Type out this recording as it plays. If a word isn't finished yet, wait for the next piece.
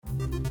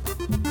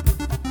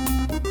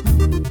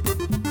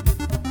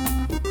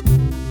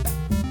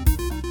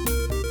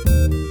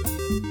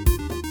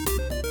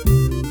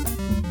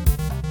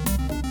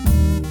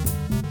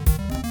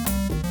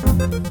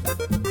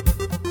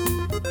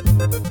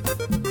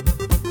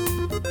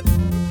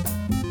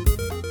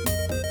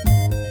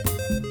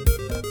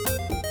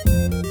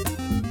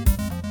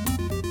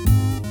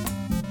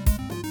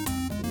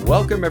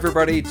Welcome,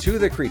 everybody, to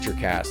the Creature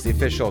Cast, the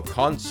official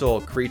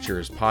Console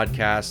Creatures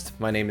podcast.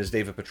 My name is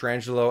David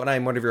Petrangelo, and I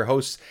am one of your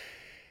hosts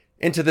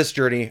into this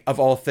journey of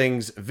all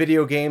things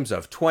video games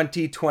of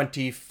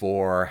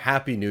 2024.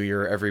 Happy New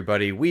Year,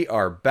 everybody. We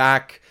are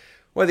back.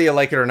 Whether you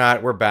like it or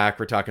not, we're back.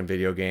 We're talking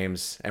video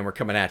games, and we're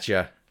coming at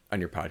you on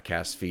your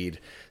podcast feed.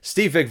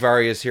 Steve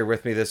Vigvari is here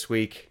with me this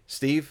week.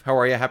 Steve, how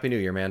are you? Happy New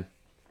Year, man.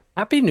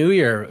 Happy New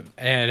Year,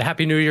 and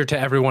Happy New Year to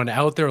everyone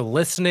out there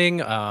listening.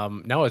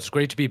 No, it's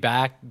great to be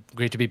back.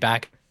 Great to be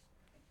back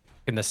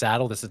in the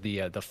saddle. This is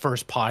the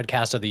first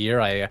podcast of the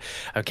year. I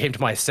came to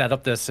my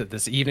setup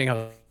this evening.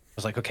 I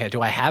was like, okay,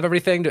 do I have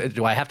everything?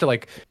 Do I have to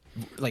like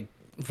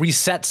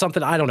reset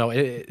something? I don't know.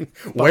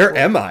 Where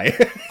am I?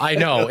 I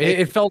know.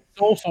 It felt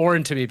so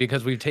foreign to me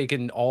because we've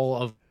taken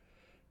all of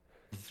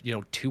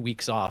 2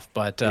 weeks off,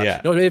 but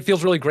no, it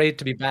feels really great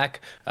to be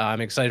back. I'm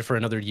excited for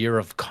another year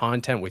of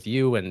content with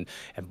you and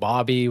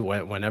Bobby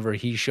whenever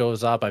he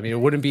shows up. I mean, it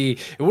wouldn't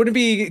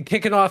be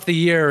kicking off the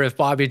year if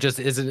Bobby just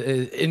isn't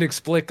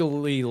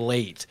inexplicably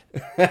late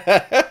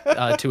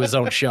to his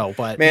own show.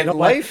 But man,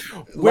 life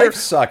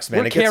sucks,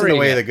 man. It gets in the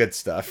way of the good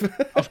stuff.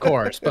 Of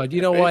course, but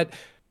you know what?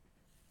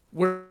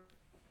 We're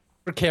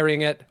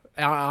carrying it.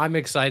 I'm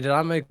excited.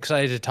 I'm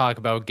excited to talk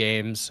about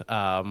games.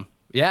 How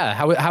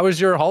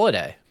was your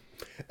holiday?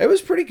 It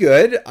was pretty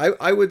good.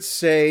 I would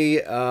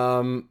say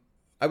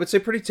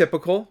pretty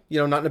typical,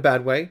 not in a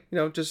bad way,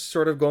 just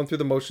sort of going through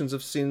the motions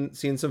of seeing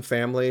some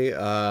family.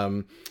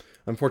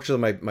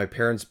 Unfortunately, my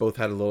parents both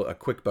had a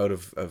quick bout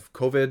of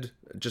COVID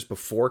just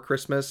before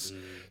Christmas.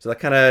 So that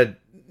kind of,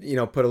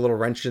 put a little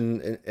wrench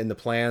in the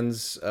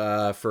plans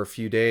for a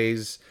few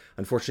days.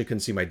 Unfortunately,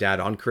 couldn't see my dad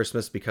on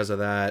Christmas because of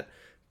that.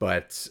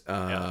 But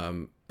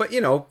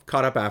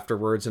caught up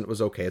afterwards and it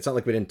was okay. It's not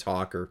like we didn't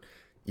talk or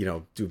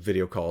do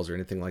video calls or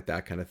anything like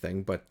that kind of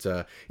thing. But,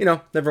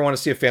 never want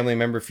to see a family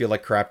member feel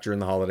like crap during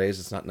the holidays.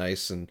 It's not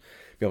nice, and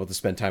be able to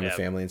spend time with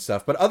family and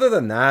stuff. But other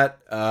than that,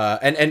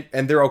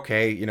 and they're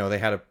okay. They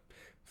had a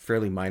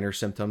fairly minor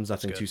symptoms,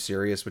 nothing too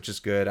serious, which is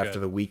good. After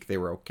the week, they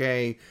were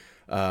okay.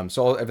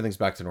 So everything's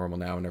back to normal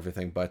now and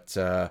everything. But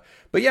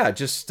yeah,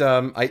 just,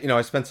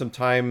 I spent some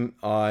time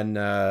on,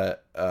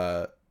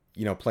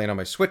 playing on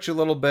my Switch a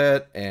little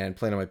bit and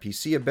playing on my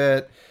PC a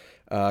bit.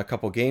 A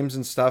couple games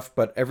and stuff,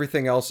 but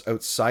everything else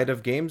outside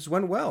of games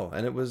went well,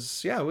 and it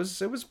was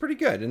pretty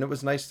good, and it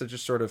was nice to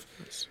just sort of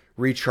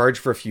recharge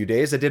for a few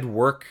days. I did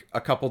work a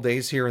couple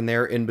days here and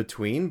there in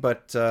between,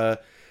 but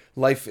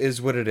life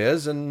is what it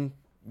is, and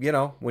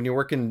when you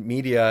work in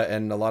media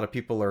and a lot of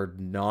people are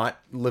not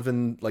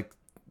living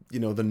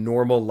the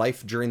normal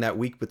life during that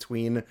week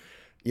between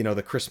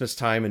the Christmas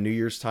time and New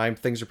Year's time,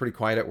 things are pretty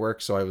quiet at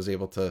work, so I was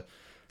able to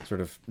sort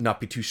of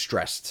not be too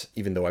stressed,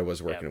 even though I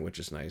was working, which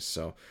is nice.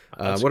 So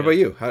what about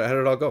you? How did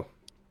it all go?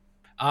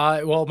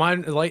 Well,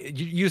 mine, like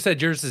you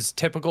said, yours is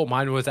typical.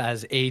 Mine was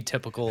as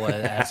atypical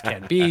as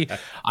can be.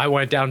 I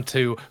went down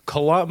to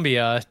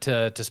Colombia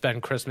to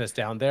spend Christmas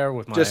down there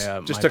with my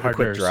just took a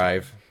quick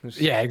drive.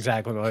 Yeah,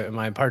 exactly.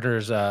 My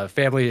partner's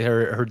family,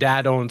 her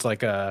dad owns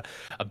like a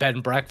bed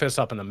and breakfast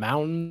up in the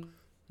mountains.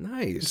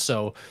 Nice.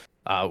 So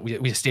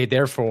we stayed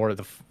there for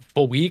the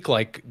full week.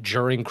 Like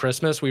during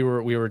Christmas, we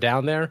were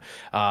down there.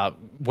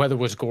 Weather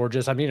was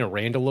gorgeous. I mean, it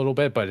rained a little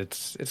bit, but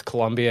it's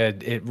Colombia.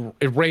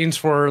 It rains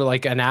for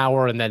like an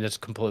hour and then it's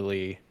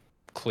completely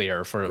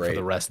clear for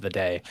the rest of the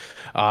day.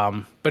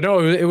 But no,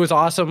 it was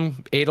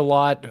awesome. Ate a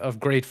lot of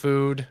great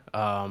food.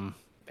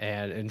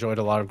 And enjoyed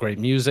a lot of great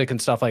music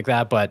and stuff like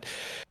that. But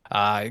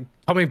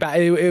coming back,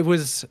 it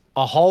was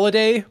a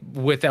holiday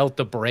without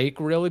the break,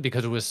 really,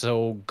 because it was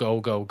so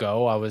go.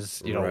 I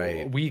was,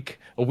 a week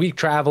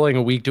traveling,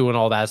 a week doing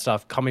all that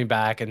stuff, coming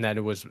back, and then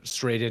it was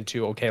straight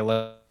into, okay,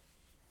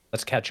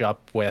 let's catch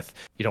up with,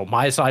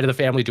 my side of the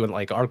family doing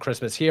like our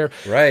Christmas here,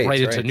 right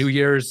into New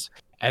Year's,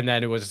 and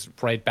then it was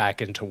right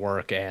back into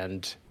work.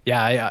 And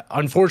yeah,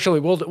 unfortunately,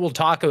 we'll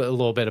talk a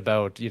little bit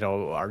about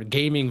our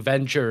gaming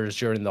ventures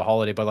during the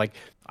holiday, but like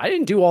I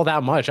didn't do all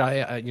that much.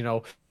 I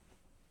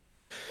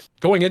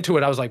going into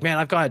it, I was like, man,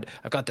 I've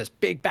got this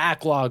big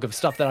backlog of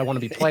stuff that I want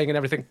to be playing and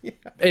everything.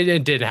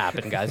 It didn't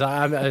happen, guys.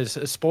 I'm a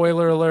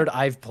spoiler alert.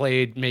 I've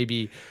played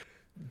maybe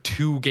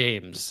 2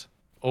 games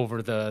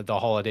over the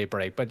holiday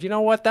break, but you know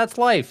what? That's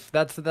life.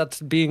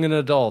 That's being an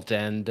adult,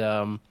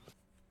 and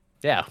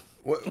yeah.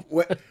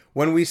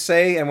 When we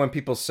say, and when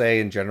people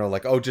say in general,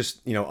 like, oh,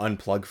 just,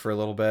 unplug for a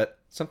little bit,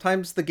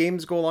 sometimes the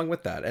games go along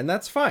with that, and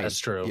that's fine. That's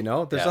true.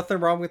 There's nothing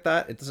wrong with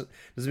that. It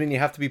doesn't mean you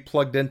have to be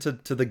plugged into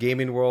the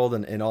gaming world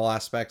and in all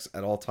aspects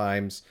at all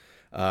times.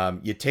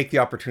 You take the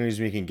opportunities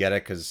when you can get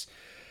it, because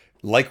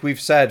like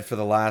we've said for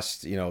the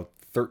last,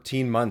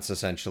 13 months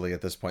essentially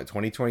at this point.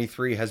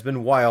 2023 has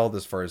been wild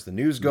as far as the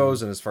news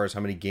goes and as far as how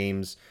many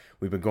games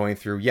we've been going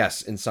through.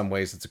 Yes, in some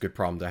ways it's a good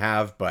problem to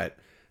have, but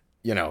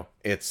you know,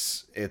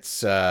 it's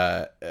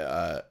a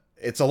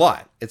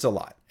lot. It's a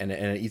lot, and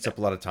it eats up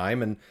a lot of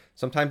time. And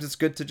sometimes it's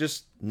good to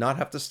just not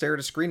have to stare at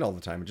a screen all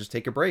the time and just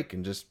take a break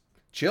and just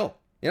chill.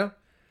 You know,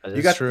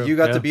 you got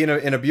to be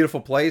in a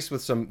beautiful place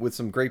with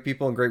some great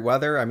people and great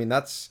weather. I mean,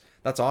 that's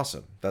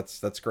awesome.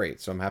 That's great.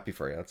 So I'm happy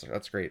for you.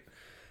 That's great.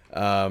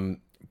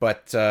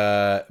 But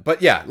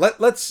yeah,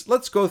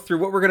 let's go through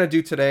what we're gonna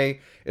do today.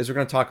 Is we're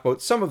gonna talk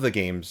about some of the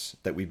games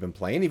that we've been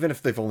playing, even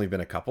if they've only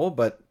been a couple,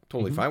 but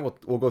totally fine.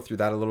 We'll go through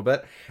that a little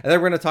bit, and then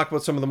we're gonna talk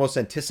about some of the most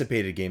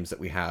anticipated games that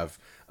we have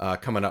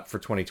coming up for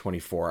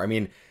 2024. I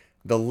mean,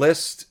 the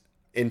list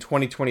in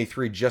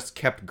 2023 just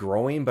kept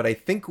growing, but I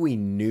think we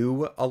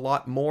knew a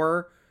lot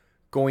more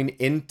going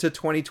into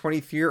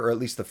 2023, or at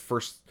least the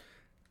first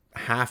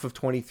half of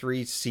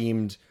 23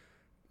 seemed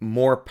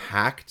more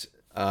packed.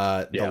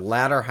 The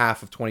latter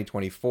half of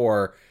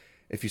 2024,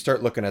 if you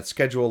start looking at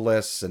schedule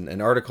lists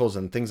and articles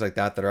and things like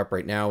that are up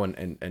right now,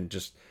 and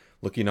just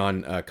looking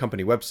on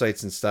company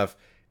websites and stuff,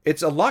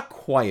 it's a lot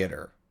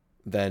quieter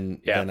than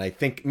I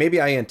think.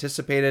 Maybe I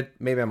anticipated.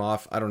 Maybe I'm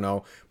off. I don't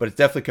know. But it's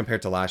definitely,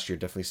 compared to last year,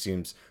 definitely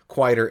seems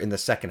quieter in the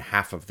second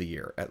half of the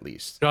year, at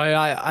least. No,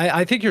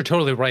 I think you're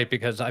totally right,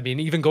 because I mean,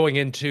 even going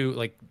into,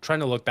 like, trying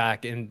to look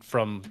back in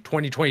from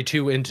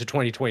 2022 into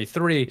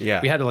 2023,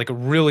 we had like a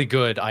really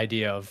good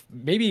idea of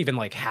maybe even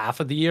like half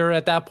of the year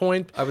at that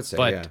point. I would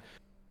say,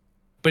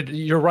 But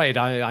you're right.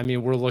 I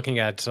mean, we're looking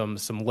at some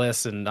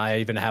lists, and I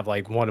even have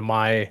like one of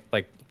my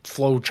like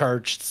flow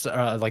charts,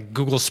 like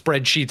Google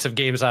spreadsheets of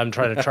games I'm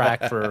trying to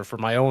track for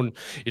my own,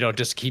 you know,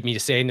 just keep me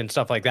sane and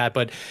stuff like that.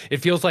 But it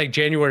feels like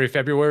January,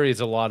 February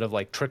is a lot of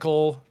like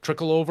trickle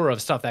over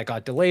of stuff that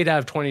got delayed out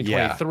of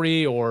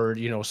 2023, or,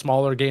 you know,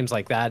 smaller games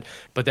like that.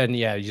 But then,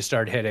 you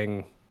start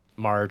hitting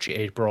March,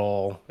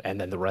 April, and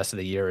then the rest of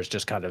the year is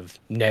just kind of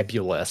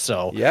nebulous.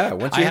 So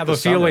once you I have a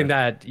feeling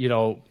that, you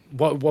know,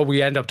 what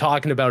we end up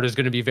talking about is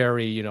going to be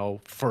very, you know,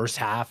 first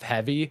half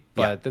heavy,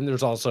 but then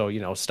there's also, you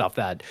know, stuff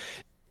that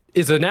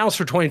is announced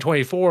for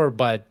 2024,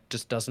 but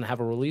just doesn't have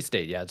a release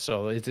date yet.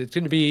 So it's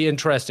going to be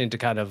interesting to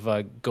kind of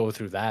go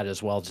through that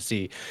as well, to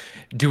see,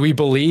 do we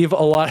believe a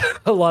lot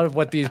of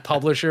what these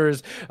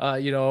publishers,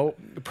 you know,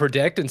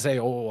 predict and say,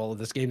 oh, well,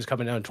 this game's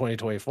coming out in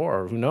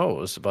 2024, or who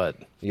knows? But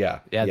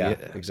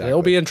exactly.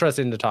 It'll be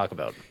interesting to talk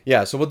about.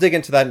 Yeah, so we'll dig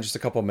into that in just a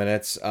couple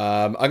minutes.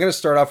 I'm going to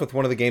start off with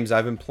one of the games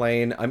I've been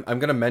playing. I'm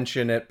going to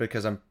mention it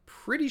because I'm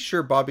pretty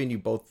sure Bobby and you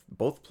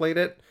both played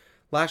it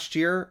last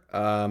year,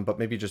 but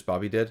maybe just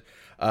Bobby did.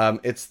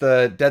 It's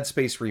the Dead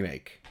Space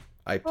remake.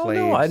 I played.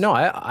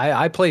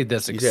 I played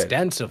this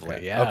extensively.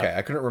 Okay. Okay,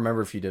 I couldn't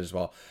remember if you did as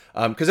well.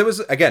 Because it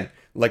was, again,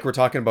 like we're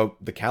talking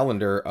about the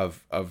calendar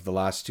of the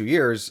last 2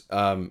 years.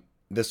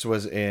 This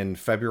was in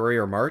February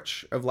or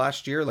March of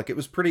last year. Like, it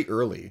was pretty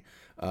early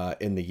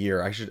in the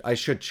year. I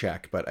should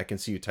check, but I can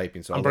see you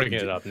typing, so I'm bringing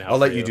it up now. I'll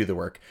let you do the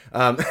work.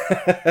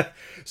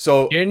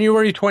 So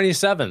January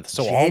 27th.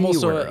 So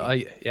almost,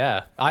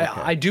 Okay.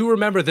 I do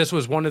remember this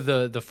was one of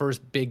the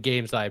first big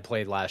games that I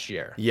played last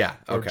year. Yeah.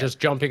 Okay. Or just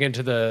jumping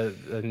into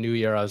the new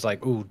year, I was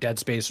like, ooh, Dead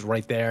Space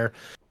right there,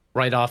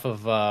 right off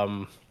of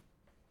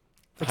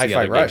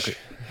Hi-Fi Rush.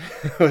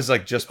 It was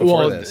like just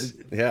before this.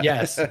 Yeah.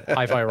 Yes.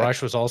 Hi-Fi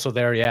Rush was also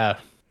there. Yeah.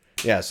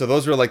 Yeah. So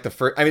those were like the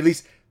first. I mean, at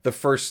least the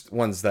first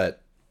ones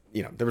that,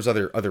 you know, there was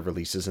other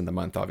releases in the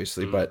month,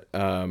 obviously, but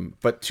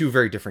two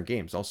very different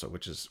games also,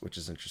 which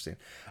is interesting.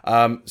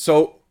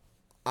 So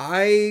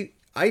I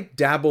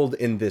dabbled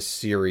in this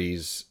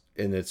series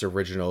in its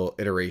original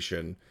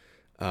iteration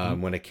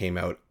when it came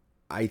out.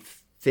 I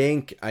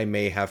think I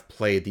may have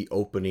played the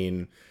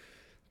opening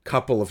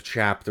couple of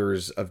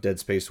chapters of Dead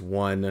Space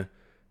 1,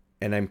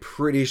 and I'm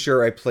pretty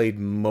sure I played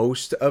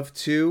most of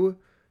 2,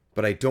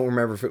 but I don't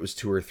remember if it was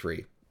 2 or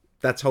 3.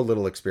 That's how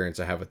little experience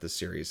I have with this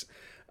series.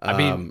 I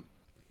mean,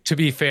 to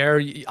be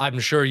fair, I'm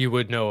sure you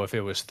would know if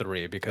it was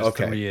 3, because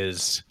 3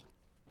 is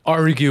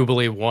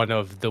arguably one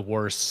of the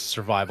worst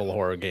survival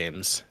horror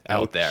games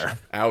out there.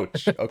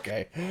 Ouch.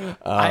 Okay.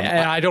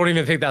 I don't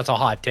even think that's a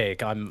hot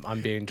take.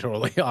 I'm being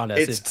totally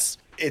honest.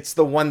 It's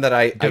the one that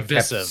I kept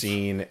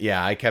seeing.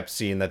 Yeah, I kept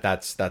seeing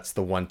that's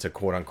the one to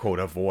quote unquote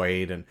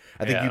avoid. And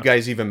I think you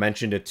guys even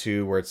mentioned it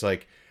too, where it's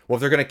like, well,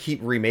 if they're going to keep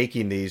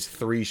remaking these,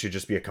 3 should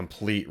just be a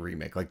complete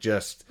remake, like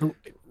just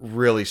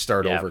really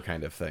start over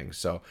kind of thing.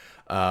 So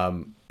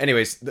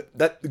anyways,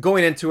 that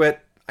going into it,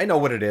 I know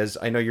what it is.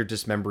 I know you're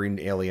dismembering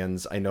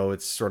aliens. I know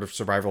it's sort of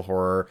survival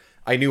horror.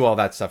 I knew all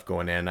that stuff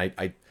going in.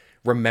 I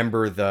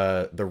remember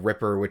the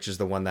Ripper, which is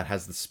the one that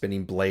has the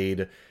spinning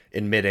blade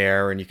in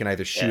midair, and you can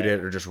either shoot it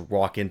or just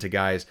walk into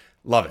guys.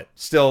 Love it.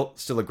 Still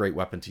a great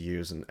weapon to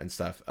use and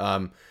stuff.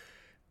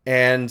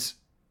 And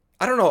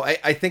I don't know.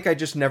 I think I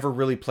just never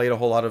really played a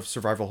whole lot of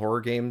survival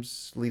horror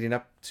games leading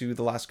up to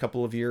the last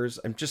couple of years.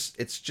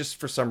 It's just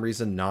for some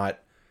reason not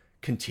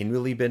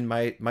continually been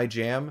my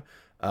jam.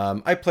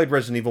 I played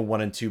Resident Evil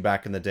 1 and 2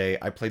 back in the day.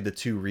 I played the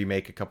 2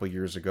 remake a couple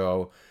years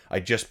ago.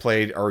 I just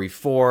played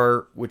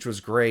RE4, which was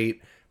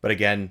great, But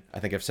again, I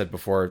think I've said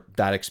before,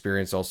 that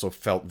experience also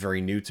felt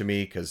very new to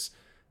me because,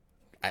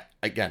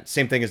 again,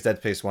 same thing as Dead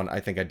Space 1. I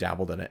think I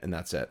dabbled in it, and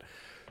that's it.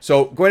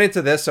 So going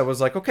into this, I was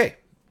like, okay,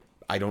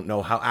 I don't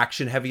know how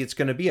action heavy it's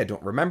going to be. I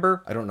don't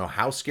remember. I don't know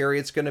how scary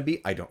it's going to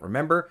be. I don't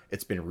remember.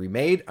 It's been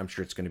remade. I'm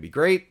sure it's going to be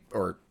great,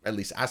 or at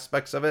least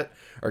aspects of it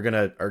are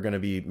gonna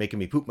be making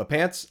me poop my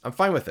pants. I'm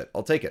fine with it.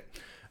 I'll take it.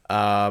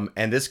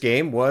 And this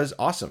game was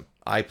awesome.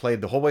 I played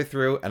the whole way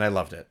through, and I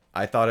loved it.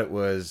 I thought it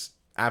was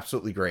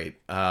absolutely great.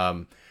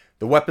 The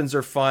weapons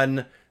are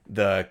fun.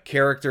 The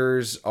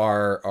characters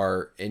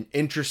are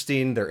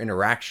interesting. Their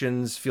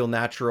interactions feel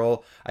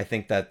natural. I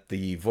think that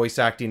the voice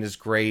acting is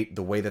great.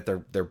 The way that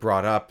they're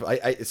brought up.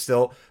 It's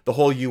still the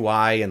whole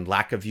UI and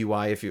lack of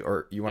UI, if you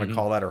want to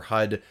call that, or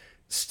HUD,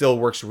 still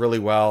works really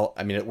well.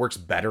 I mean, it works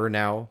better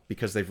now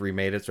because they've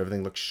remade it, so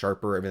everything looks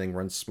sharper. Everything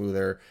runs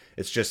smoother.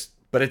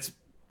 But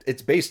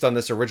it's based on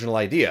this original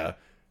idea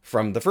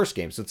from the first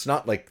game, so it's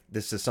not like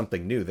this is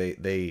something new.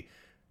 They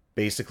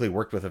basically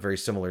worked with a very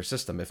similar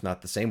system, if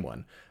not the same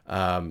one.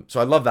 So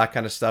I love that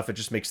kind of stuff. It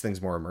just makes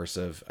things more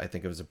immersive. I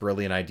think it was a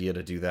brilliant idea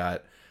to do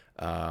that,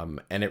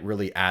 and it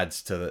really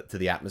adds to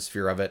the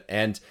atmosphere of it.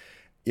 And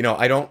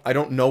I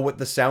don't know what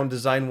the sound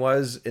design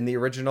was in the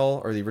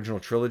original, or the original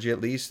trilogy at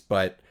least,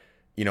 but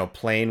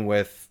playing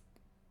with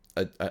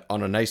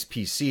on a nice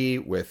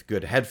PC with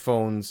good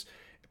headphones,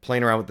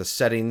 playing around with the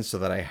settings so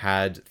that I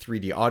had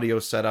 3D audio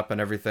set up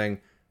and everything,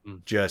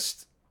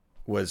 just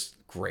was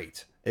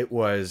great. It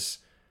was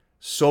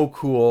so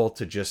cool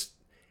to just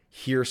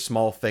hear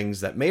small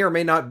things that may or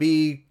may not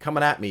be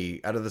coming at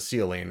me out of the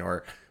ceiling,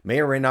 or may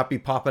or may not be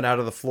popping out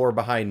of the floor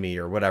behind me,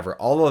 or whatever.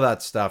 All of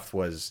that stuff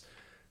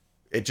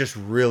it just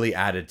really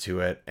added to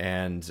it.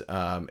 And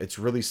it's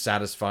really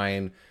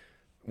satisfying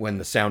when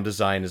the sound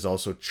design is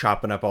also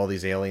chopping up all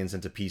these aliens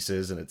into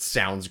pieces, and it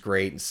sounds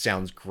great and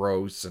sounds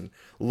gross and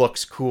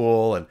looks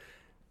cool. And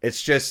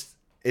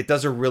it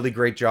does a really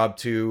great job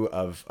too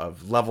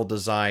of level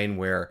design,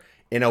 where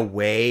in a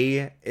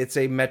way it's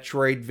a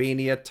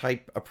Metroidvania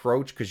type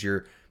approach because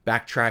you're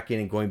backtracking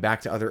and going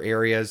back to other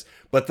areas,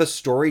 but the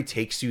story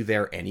takes you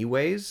there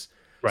anyways.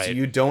 Right. So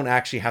you don't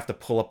actually have to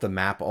pull up the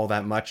map all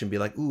that much and be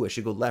like, ooh, I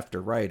should go left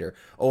or right, or,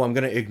 oh, I'm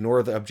going to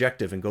ignore the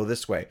objective and go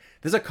this way.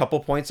 There's a couple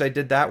points I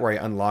did that where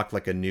I unlocked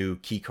like a new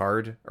key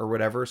card or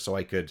whatever, so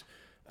I could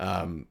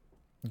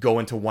go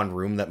into one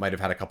room that might have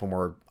had a couple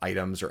more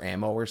items or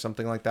ammo or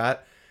something like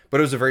that. But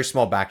it was a very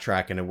small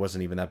backtrack, and it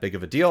wasn't even that big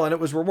of a deal, and it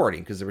was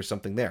rewarding because there was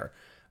something there.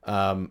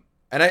 And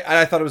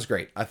I thought it was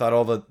great. I thought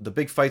all the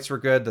big fights were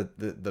good.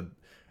 The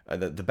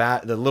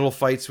little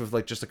fights with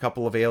like just a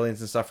couple of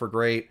aliens and stuff were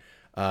great.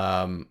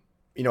 A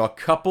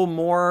couple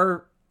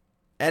more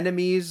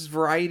enemies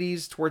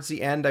varieties towards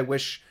the end. I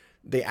wish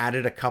they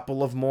added a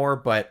couple of more,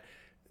 but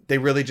they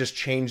really just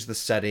changed the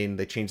setting.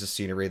 They changed the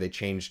scenery. They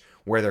changed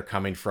where they're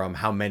coming from,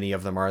 how many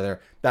of them are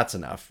there. That's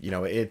enough.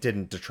 It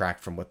didn't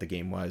detract from what the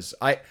game was.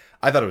 I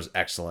thought it was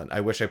excellent.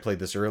 I wish I played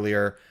this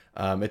earlier.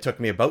 It took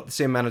me about the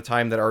same amount of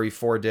time that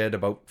RE4 did,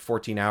 about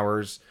 14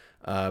 hours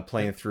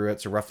playing through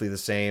it, so roughly the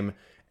same.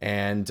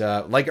 And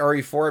like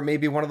RE4, it may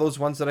be one of those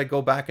ones that I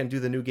go back and do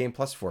the New Game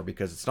Plus for,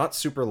 because it's not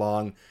super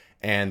long,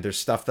 and there's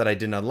stuff that I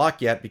didn't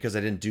unlock yet because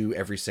I didn't do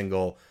every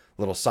single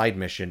little side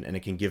mission, and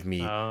it can give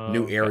me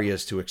new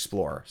areas to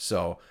explore.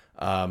 So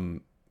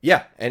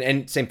yeah,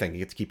 and same thing, you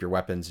get to keep your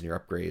weapons and your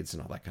upgrades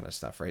and all that kind of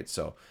stuff, right?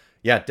 So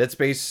yeah, Dead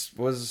Space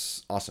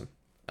was awesome.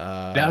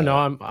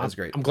 That's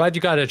great. I'm glad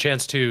you got a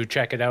chance to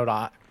check it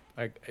out.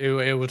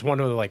 It was one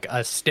of like a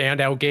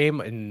standout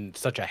game in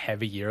such a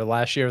heavy year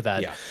last year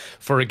that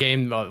for a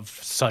game of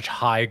such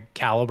high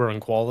caliber and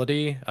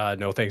quality,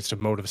 no thanks to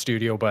Motive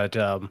Studio, but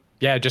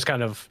just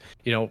kind of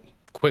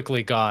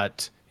quickly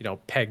got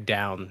pegged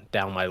down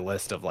my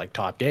list of like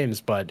top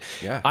games. But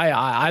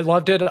I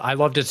loved it. I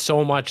loved it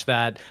so much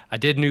that I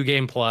did New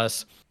Game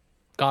Plus,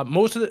 got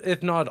most of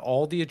if not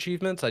all the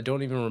achievements. I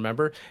don't even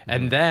remember.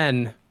 And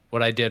then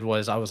what I did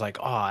was I was like,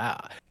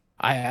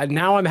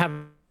 now I'm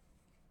having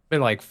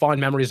like fond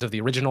memories of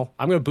the original.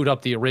 I'm gonna boot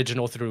up the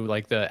original through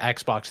like the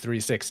Xbox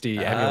 360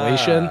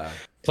 emulation.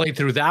 Played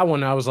through that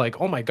one. I was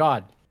like, oh my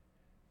god,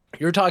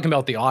 you're talking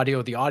about the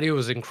audio. The audio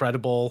is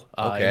incredible.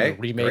 In the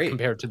remake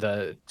compared to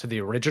the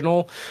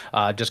original,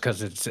 just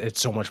because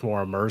it's so much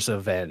more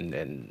immersive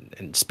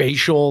and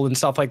spatial and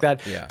stuff like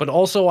that. Yeah. But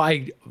also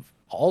I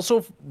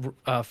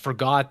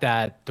forgot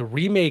that the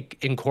remake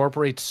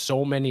incorporates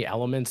so many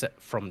elements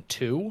from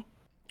 2.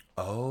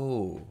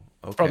 Oh.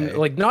 Okay. From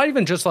like not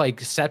even just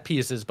like set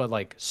pieces, but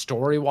like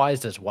story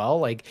wise as well.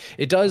 Like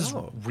it does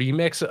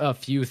remix a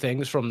few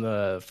things from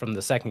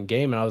the second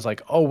game, and I was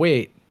like, oh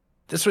wait,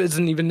 this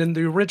isn't even in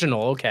the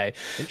original. Okay,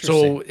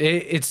 so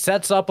it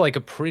sets up like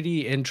a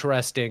pretty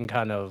interesting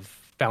kind of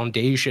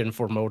foundation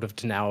for Motive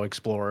to now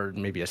explore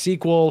maybe a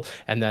sequel,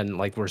 and then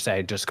like we're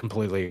saying, just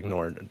completely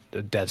ignore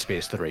Dead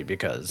Space 3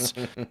 because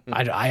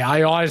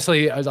I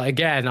honestly,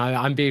 again,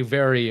 I'm being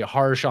very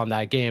harsh on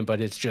that game,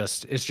 but it's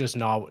just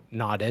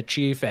not it,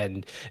 Chief,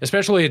 and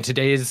especially in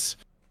today's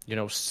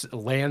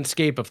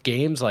landscape of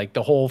games. Like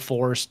the whole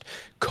forced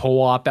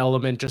co-op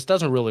element just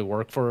doesn't really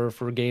work for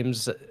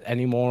games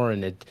anymore,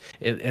 and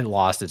it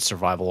lost its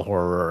survival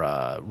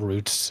horror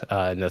roots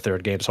in the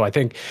third game. So I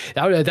think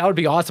that would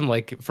be awesome,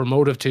 like for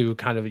Motive to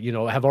kind of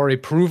have already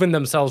proven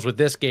themselves with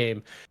this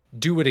game,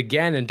 do it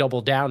again and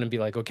double down and be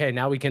like, okay,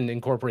 now we can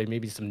incorporate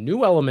maybe some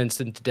new elements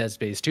into Dead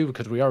Space 2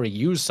 because we already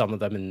used some of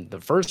them in the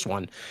first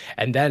one,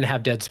 and then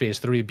have Dead Space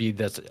 3 be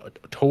this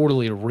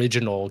totally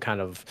original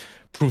kind of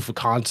proof of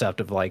concept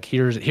of like,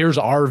 here's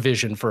our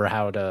vision for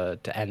how to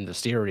end the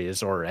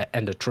series or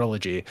end a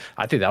trilogy.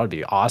 I think that would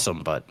be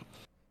awesome, but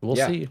we'll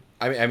see.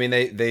 I mean,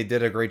 they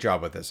did a great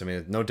job with this. I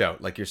mean, no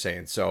doubt, like you're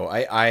saying. So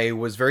I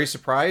was very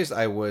surprised.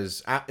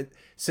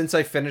 Since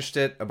I finished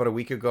it about a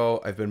week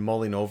ago, I've been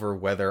mulling over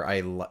whether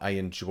I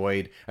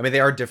enjoyed. I mean, they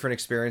are different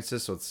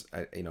experiences, so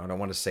I don't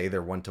want to say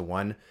they're one to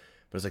one,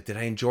 but it's like, did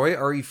I enjoy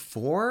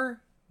RE4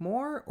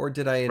 more or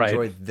did I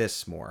enjoy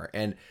this more?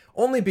 And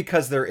only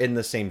because they're in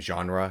the same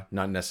genre,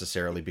 not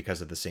necessarily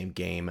because of the same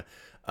game.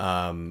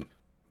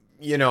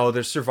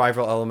 There's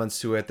survival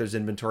elements to it. There's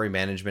inventory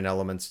management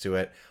elements to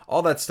it.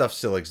 All that stuff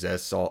still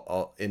exists,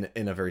 all in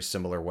a very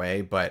similar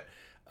way. But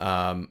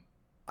I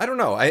don't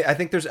know. I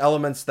think there's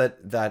elements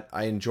that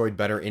I enjoyed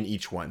better in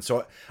each one.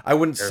 So I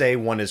wouldn't say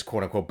one is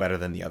quote unquote better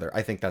than the other.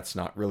 I think that's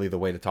not really the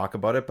way to talk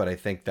about it. But I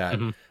think that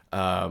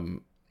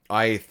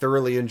I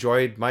thoroughly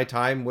enjoyed my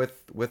time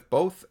with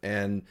both.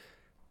 And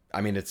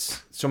I mean,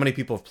 it's so many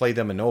people have played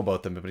them and know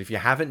about them. But if you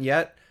haven't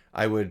yet,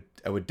 I would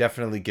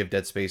definitely give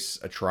Dead Space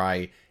a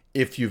try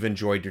if you've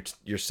enjoyed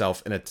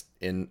yourself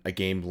in a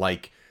game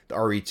like the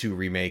RE2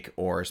 remake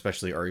or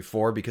especially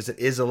RE4, because it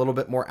is a little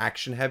bit more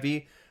action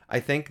heavy, I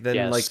think,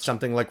 than like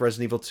something like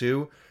Resident Evil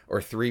 2 or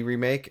 3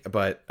 remake.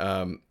 But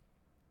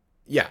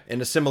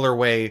in a similar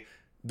way,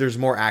 there's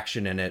more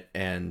action in it,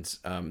 and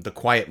the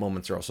quiet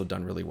moments are also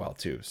done really well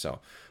too. So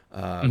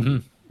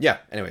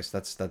anyways,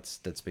 that's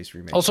Dead Space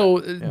remake. Also,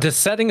 the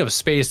setting of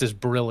space is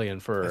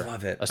brilliant for I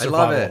love it. a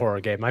survival horror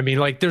game. I mean,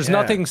 like, there's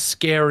nothing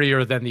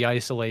scarier than the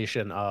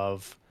isolation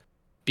of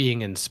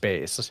being in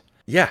space.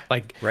 Yeah.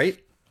 Like, right?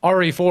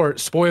 RE4,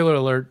 spoiler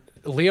alert,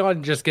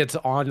 Leon just gets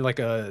on like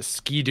a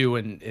ski-doo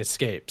and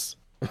escapes.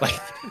 Like,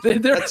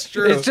 that's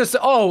true. It's just,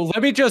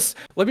 let me just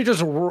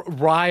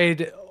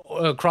ride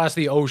across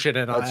the ocean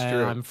and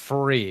I'm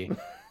free.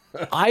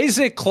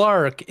 Isaac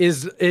Clarke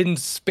is in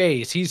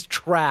space. He's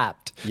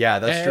trapped. Yeah,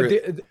 that's true.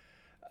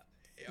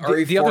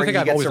 The other thing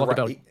I've always loved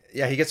about...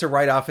 he gets a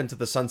ride off into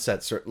the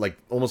sunset, like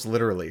almost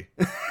literally.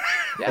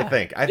 I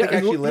think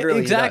actually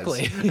literally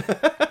exactly.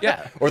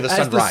 Yeah, or the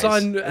sunrise.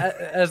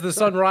 As the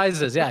sun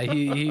rises,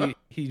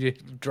 he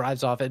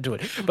drives off into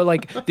it. But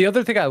like the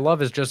other thing I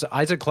love is just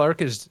Isaac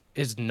Clarke is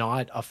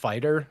not a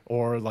fighter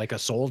or like a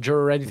soldier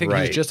or anything.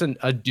 Right. He's just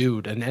a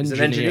dude, an engineer. He's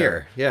an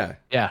engineer.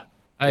 Yeah.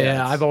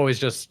 I've always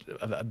just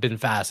been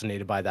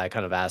fascinated by that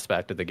kind of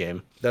aspect of the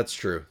game. That's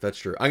true.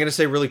 I'm gonna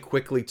say really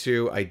quickly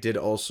too, I did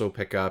also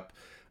pick up,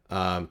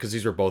 because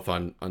these were both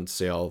on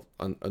sale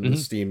on the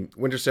Steam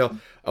winter sale.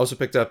 I also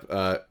picked up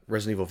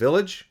Resident Evil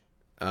Village,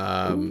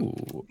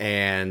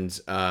 and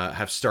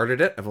have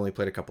started it. I've only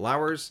played a couple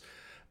hours.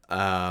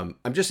 I'm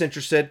just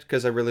interested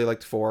because I really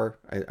liked 4.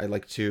 I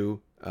like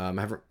 2.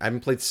 I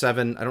haven't played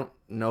 7. I don't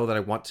know that I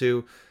want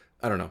to.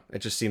 I don't know. It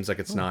just seems like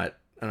it's not.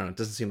 I don't know. It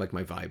doesn't seem like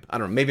my vibe. I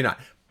don't know. Maybe not.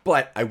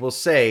 But I will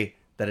say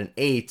that an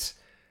 8,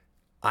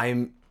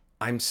 I'm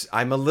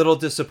a little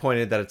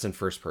disappointed that it's in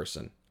first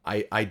person.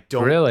 I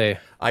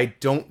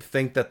don't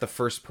think that the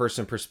first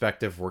person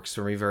perspective works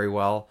for me very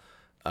well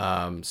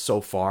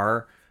so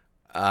far.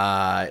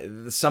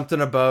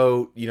 Something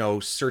about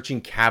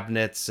searching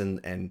cabinets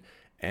and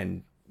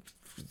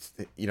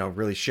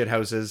really shit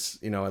houses,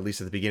 at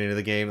least at the beginning of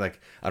the game.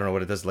 Like, I don't know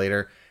what it does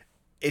later.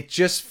 It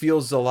just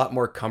feels a lot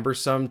more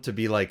cumbersome to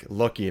be like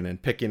looking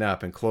and picking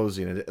up and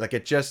closing, and like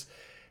it just.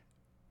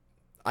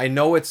 I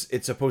know it's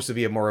supposed to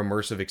be a more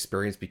immersive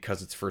experience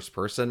because it's first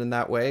person in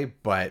that way,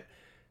 but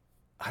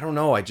I don't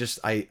know.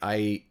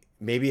 I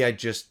maybe I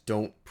just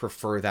don't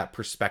prefer that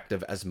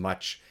perspective as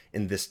much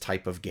in this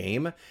type of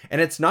game.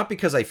 And it's not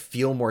because I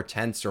feel more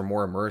tense or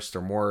more immersed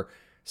or more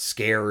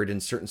scared in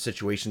certain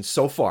situations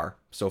so far.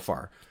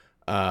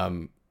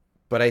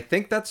 But I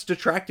think that's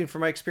detracting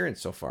from my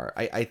experience so far.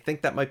 I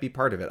think that might be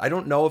part of it. I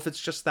don't know if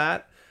it's just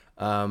that,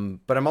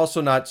 but I'm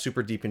also not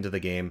super deep into the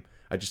game.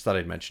 I just thought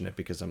I'd mention it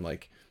because I'm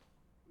like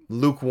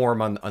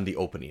lukewarm on the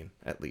opening,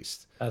 at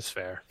least. That's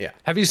fair. Yeah.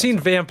 Have you seen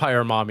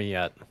Vampire Mommy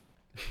yet?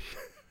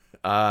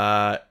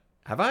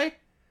 Have I?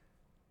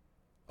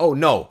 Oh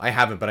no, I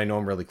haven't, but I know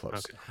I'm really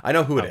close. Okay. I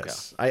know who it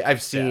is.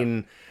 I've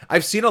seen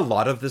a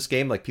lot of this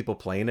game, like people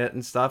playing it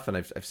and stuff, and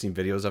I've seen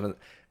videos of it.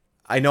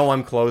 I know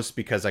I'm close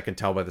because I can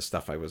tell by the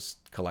stuff I was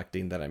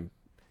collecting that I'm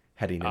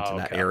heading into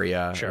that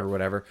area or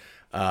whatever.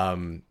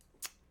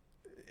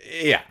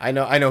 Yeah, I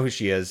know who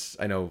she is.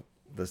 I know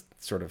the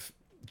sort of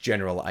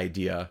general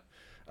idea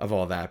of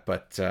all that,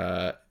 but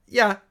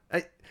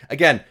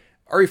again,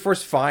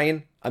 RE4's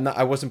fine.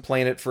 I wasn't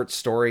playing it for its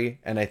story,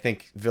 and I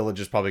think Village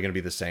is probably going to be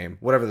the same.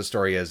 Whatever the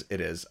story is,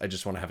 it is. I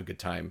just want to have a good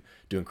time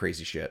doing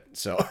crazy shit.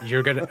 So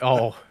You're gonna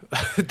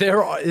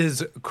there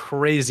is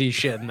crazy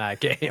shit in that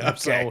game. Okay,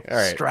 So all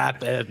right.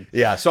 strap in.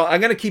 yeah, so I'm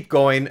going to keep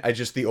going.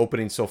 The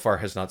opening so far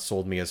has not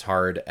sold me as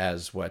hard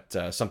as what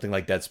something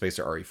like Dead Space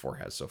or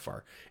RE4 has so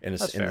far in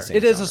That's the fair. same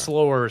It is genre. a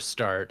slower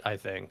start, I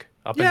think,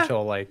 up Yeah.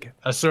 until like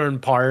a certain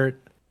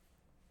part.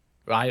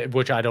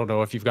 Which I don't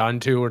know if you've gotten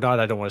to or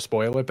not. I don't want to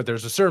spoil it, but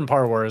there's a certain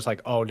part where it's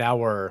like, oh, now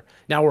we're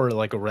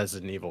like a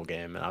Resident Evil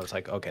game, and I was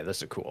like, okay,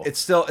 this is cool. It's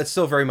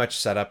still very much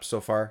set up so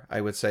far,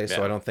 I would say. So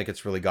Yeah. I don't think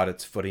it's really got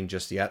its footing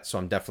just yet. So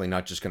I'm definitely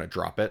not just going to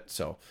drop it.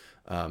 So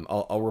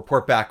I'll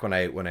report back when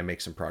I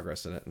make some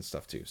progress in it and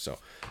stuff too. So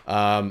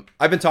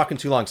I've been talking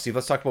too long, Steve.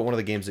 Let's talk about one of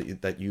the games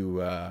that you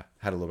had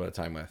a little bit of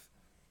time with.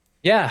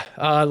 Yeah,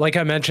 like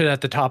I mentioned at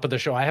the top of the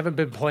show, I haven't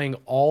been playing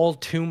all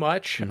too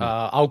much.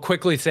 I'll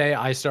quickly say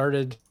I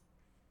started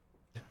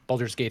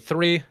Baldur's Gate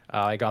 3.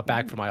 I got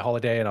back from my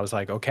holiday and I was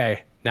like,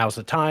 okay, now's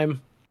the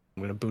time.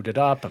 I'm gonna boot it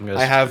up.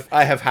 I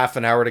have half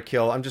an hour to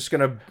kill. I'm just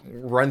gonna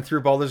run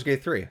through Baldur's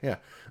Gate 3. Yeah.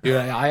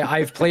 Yeah,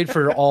 I've played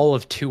for all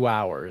of 2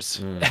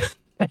 hours.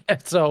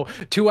 So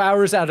 2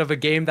 hours out of a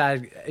game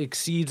that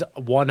exceeds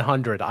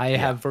 100. I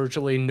have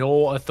virtually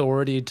no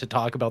authority to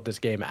talk about this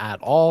game at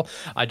all.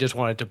 I just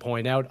wanted to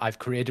point out I've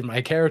created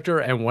my character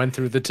and went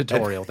through the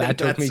tutorial. That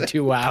took me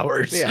 2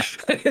 hours. Yeah.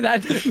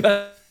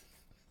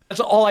 That's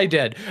all I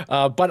did.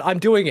 But I'm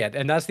doing it,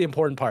 and that's the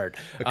important part.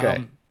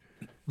 Okay.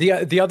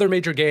 The other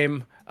major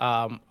game,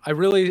 a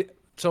bit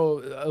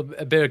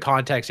of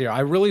context here.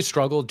 I really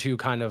struggled to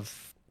kind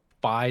of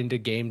find a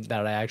game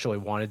that I actually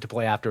wanted to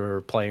play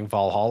after playing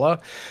Valhalla,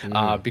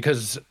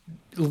 because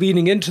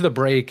leading into the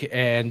break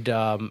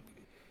and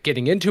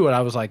getting into it,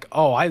 I was like,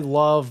 oh, I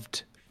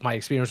loved my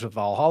experience with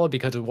Valhalla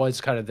because it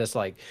was kind of this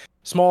like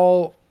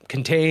small,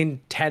 contained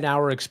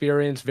 10-hour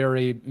experience,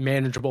 very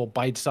manageable,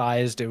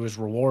 bite-sized. It was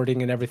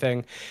rewarding and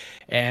everything.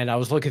 And I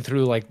was looking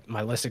through like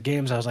my list of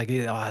games. I was like,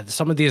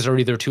 some of these are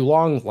either too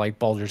long, like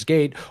Baldur's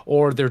Gate,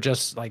 or they're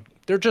just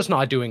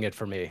not doing it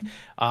for me.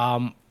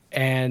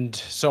 And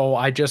so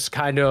I just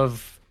kind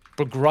of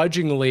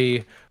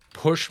begrudgingly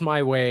pushed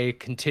my way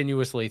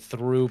continuously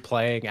through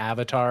playing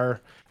Avatar,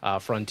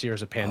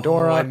 Frontiers of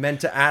Pandora. Oh, I meant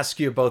to ask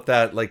you about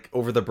that, like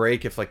over the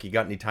break, if like you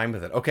got any time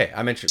with it. Okay,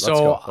 I'm interested.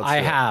 So Let's go. Let's I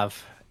do it.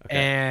 have,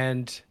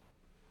 and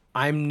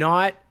I'm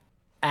not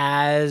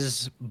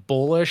as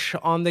bullish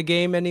on the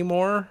game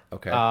anymore.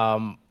 Okay.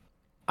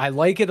 I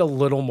like it a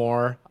little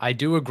more. I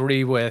do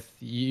agree with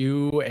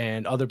you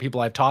and other people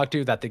I've talked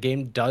to that the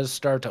game does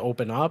start to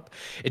open up.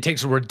 It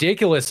takes a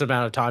ridiculous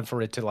amount of time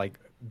for it to like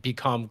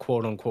become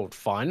quote unquote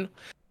fun.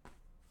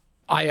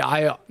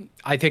 I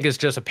think it's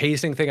just a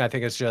pacing thing. I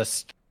think it's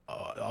just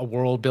a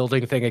world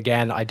building thing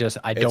again. I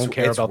don't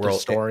care about the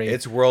story.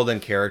 It's world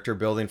and character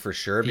building for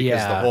sure,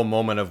 because the whole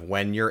moment of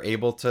when you're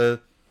able to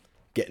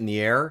get in the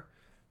air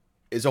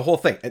is a whole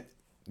thing.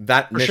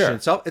 That mission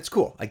itself, it's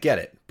cool. I get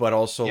it. But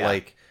also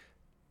a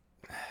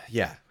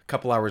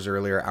couple hour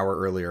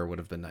earlier would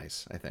have been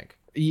nice, I think.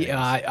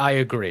 Yeah, I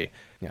agree.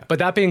 Yeah. But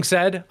that being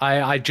said,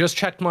 I just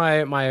checked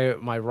my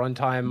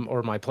runtime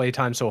or my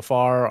playtime so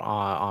far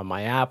on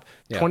my app.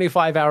 Yeah.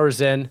 25 hours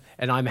in,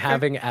 and I'm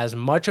having as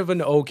much of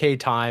an okay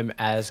time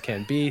as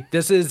can be.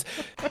 This is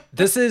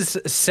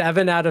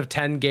 7 out of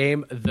 10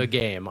 game. The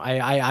game.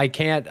 I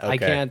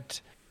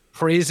can't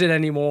praise it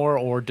anymore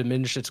or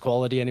diminish its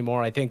quality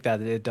anymore. I think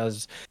that it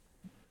does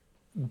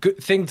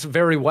good things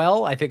very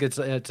well. I think it's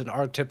an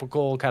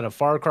archetypical kind of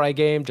Far Cry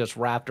game, just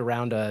wrapped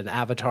around an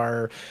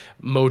Avatar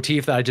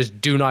motif that I just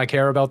do not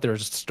care about.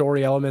 There's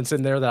story elements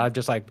in there that I'm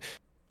just like,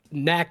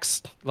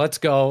 next, let's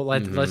go.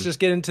 Let's just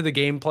get into the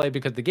gameplay,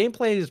 because the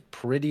gameplay is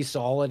pretty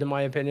solid in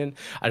my opinion.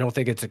 I don't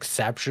think it's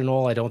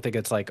exceptional. I don't think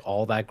it's like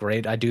all that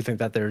great. I do think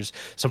that there's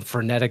some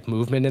frenetic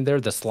movement in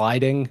there. The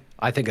sliding,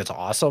 I think it's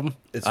awesome.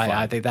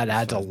 I think that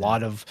adds a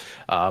lot of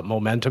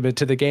momentum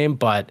into the game.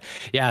 But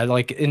yeah,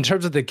 like in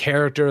terms of the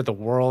character, the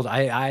world,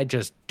 I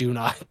just do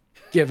not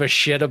give a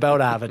shit about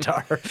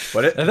Avatar.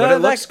 But it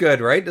looks good,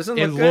 right? Doesn't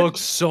it look good? It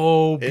looks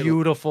so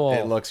beautiful.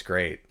 It looks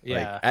great.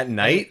 Yeah. Like at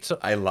night,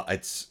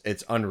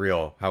 it's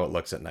unreal how it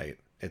looks at night.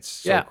 It's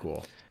so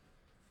cool.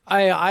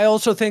 I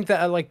also think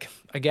that like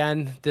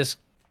again, this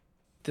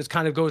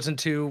kind of goes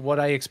into what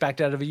I expect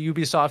out of a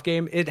Ubisoft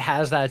game. It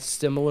has that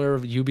similar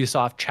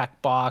Ubisoft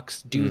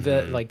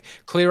checkbox, like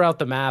clear out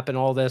the map and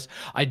all this.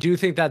 I do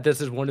think that this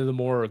is one of the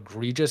more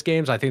egregious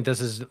games. I think this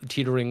is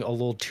teetering a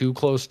little too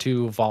close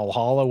to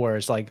Valhalla, where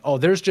it's like, oh,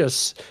 there's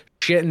just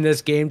shit in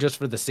this game just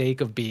for the sake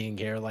of being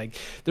here. Like,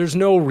 there's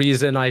no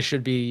reason I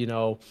should be,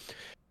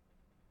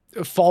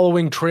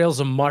 following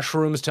trails of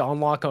mushrooms to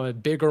unlock a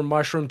bigger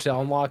mushroom, to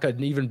unlock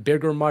an even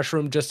bigger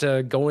mushroom, just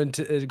to go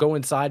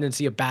inside and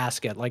see a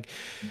basket. Like,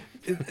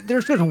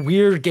 there's just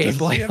weird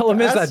gameplay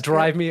elements that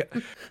drive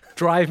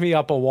me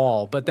up a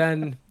wall. But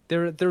then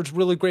there's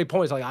really great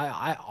points. Like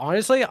I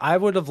honestly, I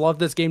would have loved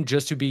this game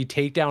just to be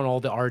take down all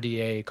the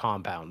RDA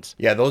compounds.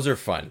 Yeah, those are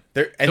fun.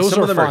 And Those some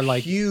of are them fun, are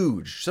like-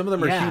 huge. Some of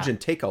them are Yeah. huge and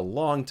take a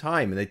long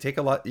time, and they take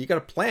a lot. You got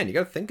to plan. You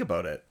got to think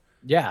about it.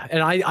 Yeah,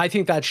 and I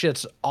think that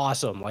shit's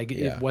awesome. Like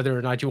Yeah. whether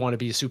or not you want to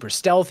be super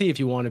stealthy, if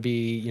you want to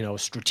be,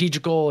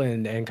 strategical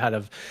and kind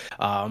of,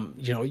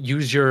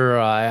 use your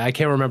I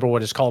can't remember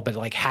what it's called, but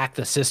like hack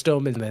the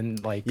system and then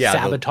like Yeah,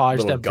 sabotage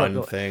the little them gun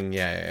from, thing.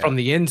 Yeah. from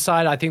the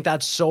inside. I think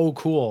that's so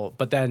cool.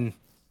 But then,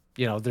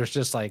 there's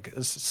just like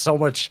so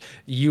much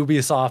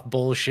Ubisoft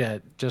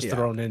bullshit just Yeah.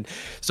 thrown in.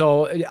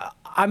 So yeah,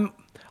 I'm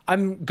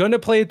gonna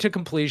play it to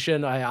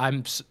completion.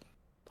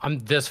 I'm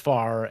this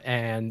far,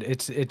 and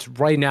it's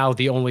right now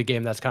the only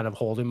game that's kind of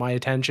holding my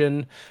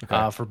attention,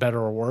 for better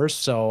or worse.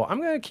 So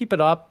I'm gonna keep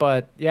it up.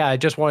 But yeah, I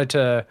just wanted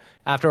to,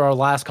 after our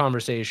last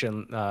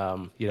conversation,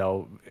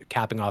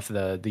 capping off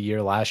the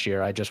year last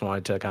year, I just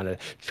wanted to kind of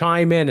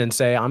chime in and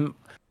say I'm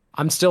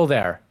still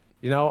there.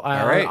 All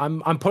right.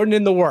 I'm putting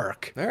in the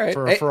work. All right.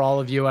 For Hey. for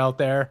all of you out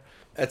there.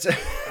 That's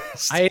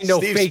I ain't no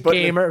Steve's fake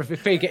putting it- gamer,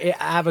 fake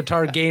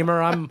avatar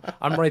gamer. I'm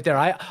right there.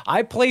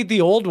 I played the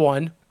old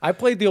one. I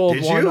played the old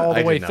Did one you? all the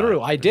I way did not.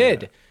 through. I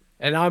did,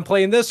 and now I'm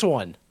playing this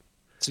one.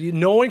 So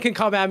no one can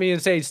come at me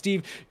and say,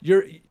 Steve,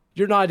 you're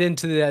not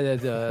into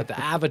the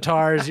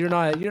avatars. You're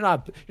not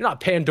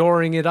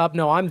Pandoring it up.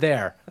 No, I'm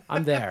there.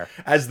 I'm there.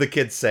 As the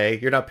kids say,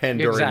 you're not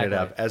Pandoring it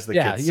up. As the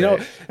kids say.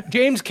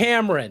 James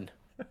Cameron.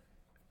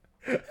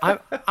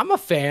 I'm a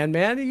fan,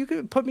 man. You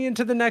could put me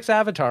into the next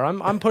Avatar.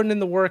 I'm putting in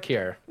the work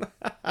here.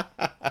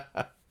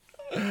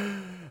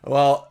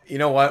 Well, you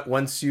know what?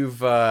 Once you've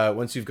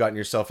gotten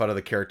yourself out of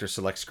the character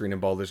select screen in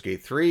Baldur's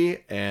Gate 3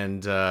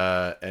 and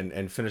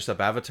finished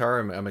up Avatar,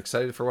 I'm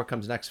excited for what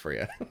comes next for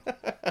you.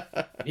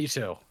 Me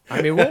too.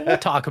 I mean, we'll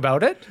talk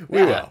about it.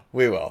 We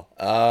will.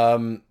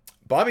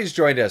 Bobby's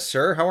joined us,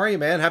 sir. How are you,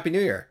 man? Happy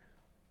New Year.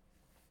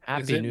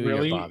 Happy New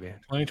Year, Bobby.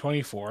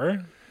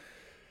 2024?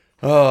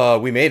 Oh,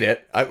 we made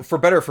it. For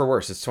better or for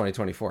worse, it's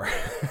 2024.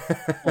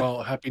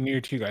 Well, Happy New Year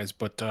to you guys,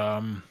 but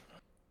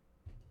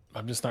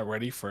I'm just not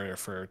ready for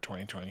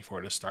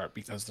 2024 to start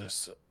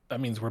because that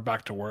means we're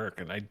back to work,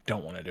 and I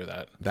don't want to do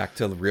that. Back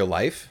to real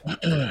life,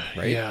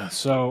 right? Yeah.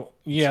 So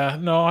yeah,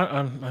 no,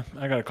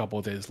 I got a couple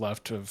of days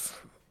left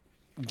of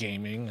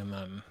gaming, and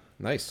then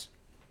Nice.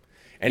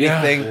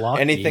 Anything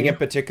lucky. anything in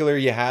particular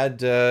you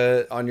had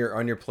on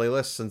your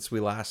playlist since we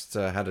last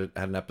had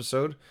an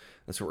episode?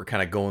 That's what we're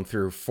kind of going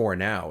through for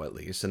now, at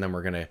least, and then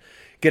we're gonna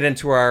get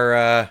into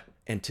our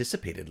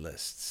anticipated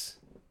lists.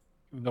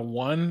 the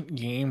one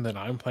game that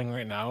I'm playing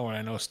right now, and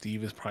I know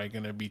Steve is probably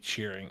going to be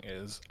cheering,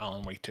 is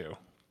Alan Wake 2.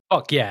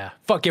 Fuck yeah.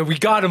 We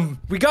got him.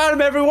 We got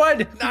him, everyone.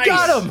 We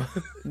got him.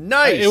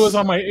 Nice. It was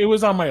on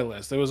my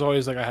list. It was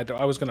always like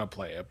I was gonna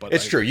play it, but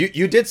It's true.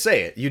 You did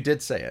say it. You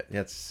did say it. You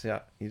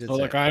did So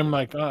say like it. I'm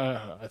like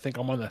I think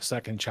I'm on the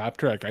second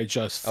chapter. Like I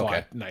just fought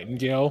Okay.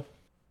 Nightingale.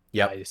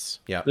 Yep. Nice.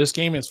 Yep. This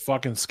game is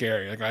fucking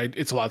scary. Like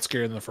it's a lot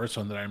scarier than the first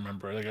one that I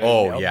remember. Like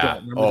Oh, I yeah.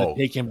 don't remember the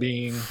Taken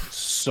being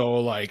so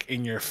like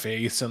in your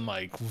face and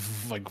like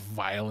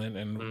violent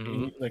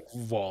and like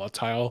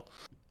volatile.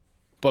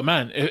 But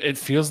man, it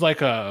feels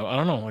like I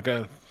don't know, like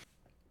a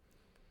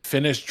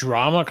finished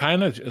drama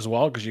kind of as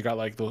well, because you got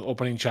like those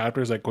opening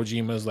chapters, like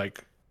Kojima's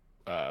like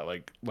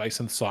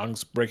licensed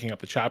songs breaking up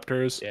the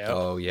chapters. Yeah.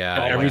 Oh yeah.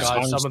 Oh my every yeah.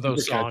 god, song some of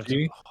those super songs.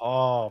 catchy.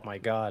 Oh my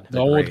god. The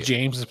one with great.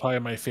 James is probably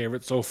my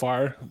favorite so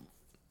far.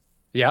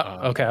 Yeah.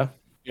 Okay.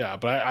 Yeah,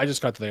 but I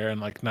just got there and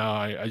like now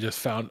I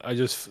just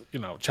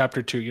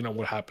chapter 2,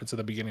 what happens at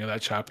the beginning of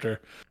that chapter.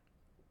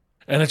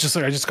 And it's just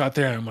like I just got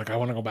there and I'm like, I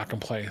want to go back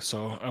and play.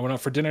 So I went out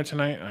for dinner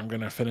tonight. I'm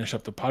gonna finish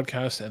up the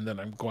podcast and then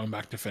I'm going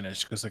back to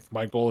finish because like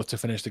my goal is to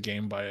finish the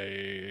game by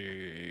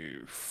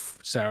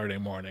Saturday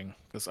morning.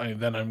 Because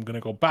then I'm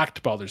gonna go back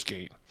to Baldur's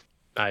Gate.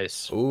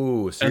 Nice.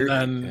 Ooh. So And you're,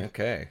 then-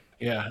 okay.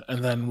 Yeah,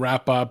 and then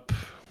wrap up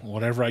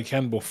whatever I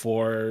can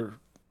before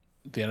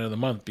the end of the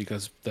month,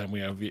 because then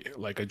we have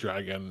like a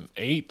Dragon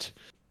 8,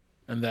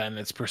 and then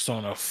it's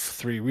Persona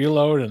 3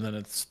 Reload, and then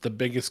it's the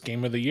biggest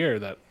game of the year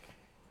that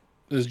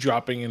is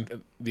dropping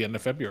in the end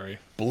of February.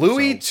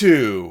 Bluey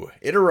 2.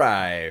 It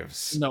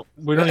arrives. No,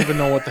 we don't even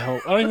know what the hell.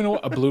 I don't even know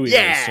what a Bluey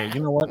is. So you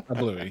know what? A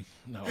Bluey.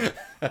 No.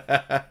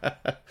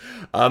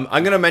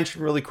 I'm gonna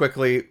mention really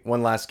quickly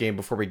one last game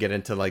before we get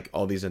into like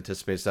all these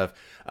anticipated stuff.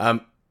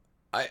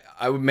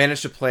 I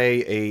managed to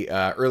play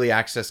a early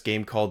access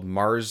game called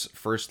Mars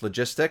First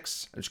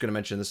Logistics. I'm just gonna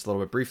mention this a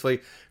little bit briefly.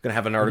 I'm gonna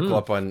have an article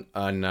up on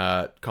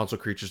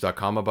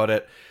consolecreatures.com about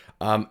it.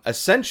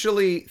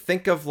 Essentially,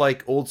 think of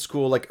like old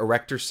school like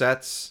Erector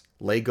sets,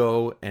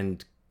 Lego,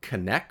 and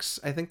Connects,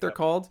 I think they're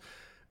called,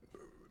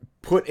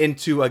 put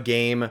into a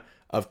game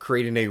of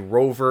creating a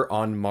rover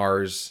on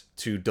Mars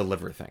to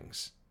deliver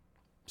things.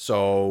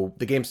 So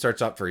the game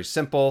starts out very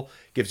simple,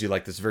 gives you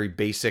like this very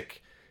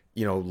basic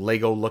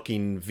Lego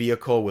looking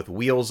vehicle with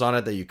wheels on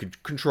it that you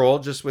could control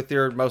just with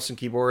your mouse and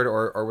keyboard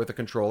or with a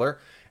controller.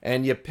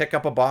 And you pick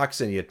up a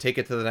box and you take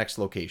it to the next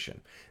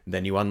location.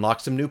 Then you unlock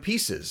some new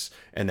pieces,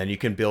 and then you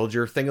can build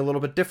your thing a little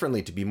bit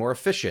differently to be more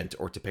efficient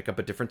or to pick up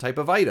a different type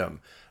of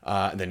item.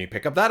 And then you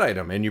pick up that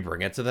item and you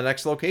bring it to the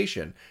next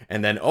location.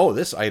 And then, oh,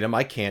 this item,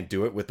 I can't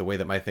do it with the way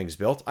that my thing's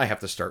built. I have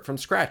to start from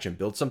scratch and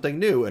build something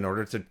new in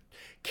order to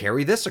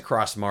carry this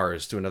across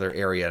Mars to another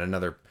area,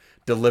 another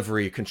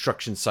delivery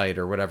construction site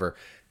or whatever.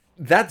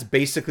 That's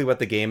basically what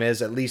the game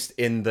is, at least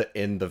in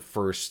the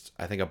first,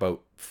 I think,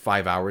 about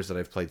 5 hours that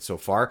I've played so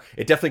far.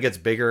 It definitely gets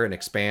bigger and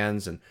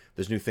expands, and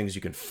there's new things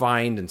you can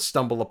find and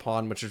stumble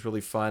upon, which is really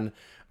fun.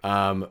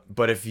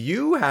 But if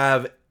you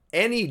have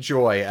any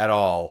joy at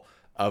all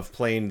of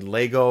playing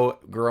Lego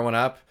growing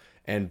up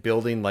and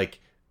building, like,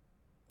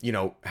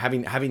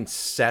 having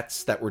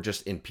sets that were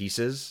just in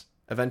pieces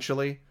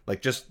eventually,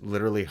 like just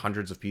literally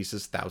hundreds of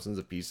pieces, thousands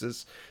of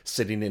pieces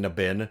sitting in a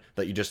bin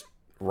that you just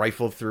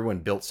rifled through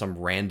and built some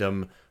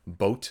random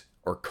boat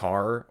or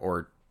car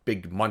or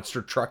big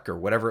monster truck or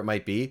whatever it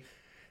might be.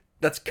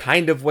 That's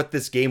kind of what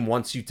this game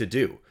wants you to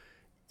do.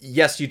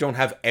 Yes, you don't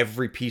have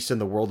every piece in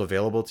the world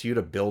available to you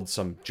to build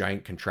some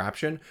giant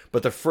contraption,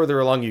 but the further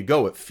along you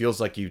go, it feels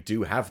like you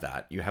do have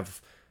that. You have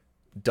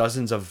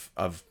dozens of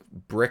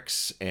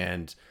bricks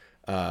and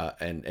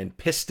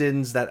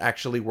pistons that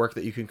actually work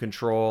that you can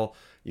control.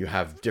 You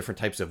have different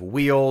types of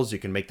wheels. You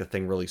can make the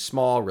thing really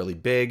small, really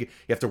big. You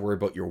have to worry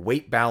about your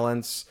weight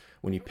balance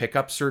when you pick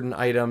up certain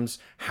items.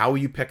 How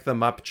you pick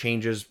them up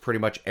changes pretty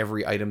much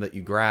every item that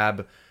you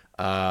grab.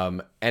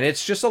 And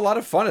it's just a lot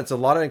of fun. It's a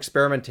lot of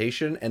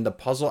experimentation. And the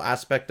puzzle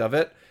aspect of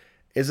it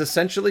is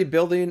essentially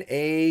building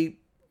a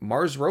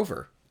Mars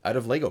rover out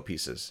of Lego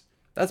pieces.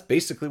 That's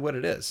basically what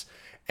it is.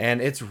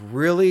 And it's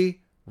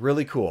really,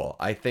 really cool.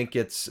 I think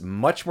it's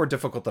much more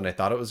difficult than I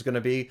thought it was going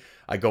to be.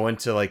 I go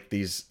into like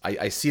these,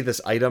 I see this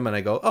item and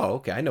I go, oh,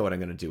 okay, I know what I'm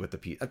going to do with the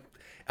piece.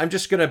 I'm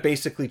just going to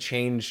basically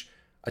change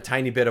a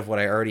tiny bit of what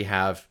I already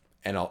have,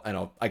 and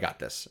I got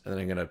this. And then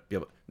I'm going to be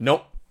able,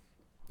 nope,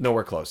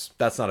 nowhere close.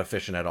 That's not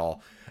efficient at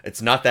all.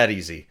 It's not that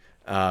easy.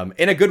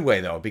 In a good way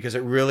though, because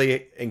it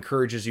really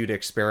encourages you to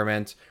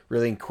experiment,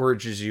 really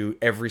encourages you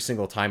every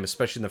single time,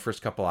 especially in the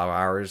first couple of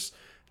hours,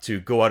 to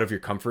go out of your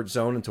comfort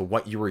zone into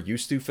what you were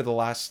used to for the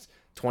last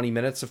 20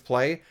 minutes of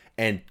play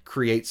and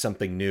create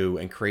something new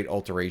and create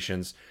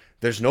alterations.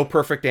 There's no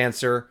perfect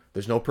answer.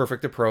 There's no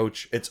perfect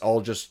approach. It's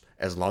all just,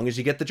 as long as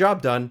you get the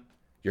job done,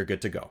 you're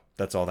good to go.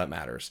 That's all that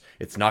matters.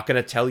 It's not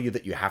going to tell you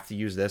that you have to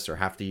use this or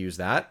have to use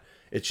that.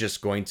 It's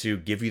just going to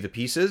give you the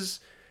pieces.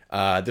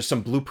 There's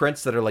some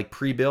blueprints that are like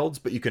pre-builds,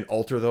 but you can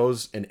alter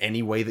those in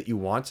any way that you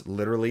want,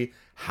 literally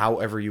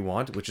however you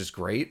want, which is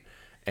great.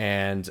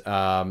 And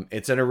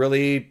it's in a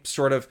really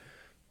sort of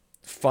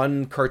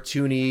fun,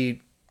 cartoony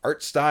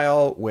art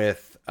style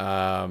with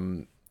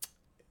like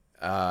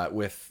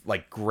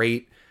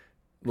great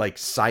like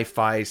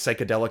sci-fi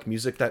psychedelic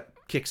music that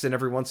kicks in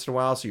every once in a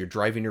while. So you're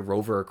driving your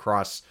rover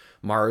across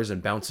Mars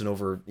and bouncing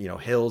over,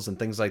 hills and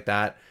things like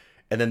that.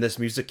 And then this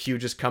music cue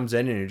just comes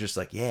in and you're just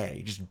like, yeah,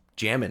 you're just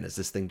jamming as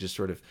this thing just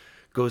sort of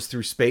goes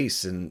through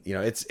space. And,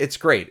 it's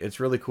great. It's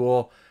really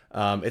cool.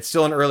 It's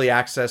still in early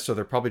access, so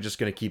they're probably just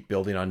going to keep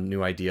building on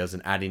new ideas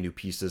and adding new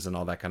pieces and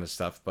all that kind of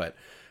stuff. But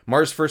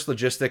Mars First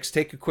Logistics,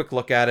 take a quick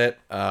look at it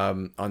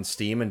on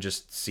Steam and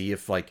just see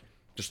if, like,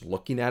 just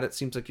looking at it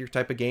seems like your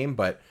type of game.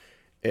 But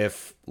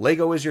if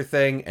Lego is your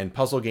thing and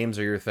puzzle games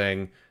are your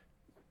thing,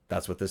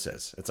 that's what this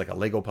is. It's like a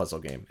Lego puzzle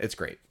game. It's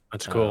great.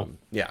 That's cool.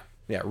 Yeah,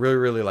 really,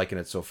 really liking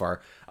it so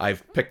far.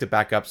 I've picked it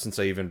back up since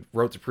I even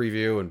wrote the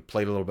preview and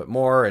played a little bit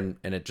more, and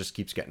it just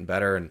keeps getting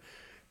better. And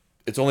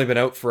it's only been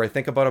out for, I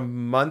think, about a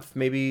month,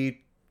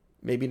 maybe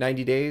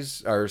 90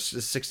 days or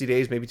 60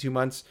 days, maybe 2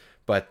 months.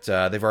 But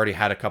they've already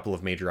had a couple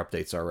of major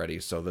updates already.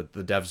 So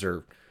the devs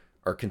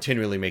are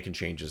continually making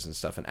changes and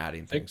stuff and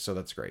adding things. So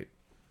that's great.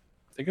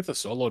 I think it's a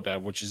solo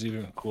dev, which is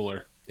even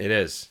cooler. It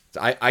is.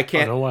 I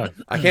can't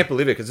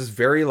believe it, because it's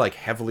very like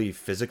heavily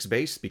physics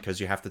based,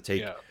 because you have to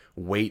take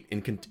weight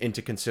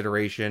into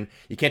consideration.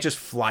 You can't just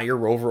fly your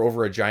rover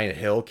over a giant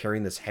hill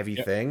carrying this heavy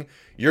thing.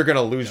 You're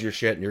gonna lose your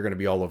shit and you're gonna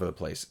be all over the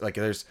place. Like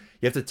you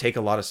have to take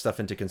a lot of stuff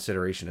into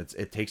consideration.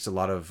 It takes a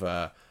lot of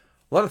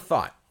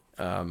thought,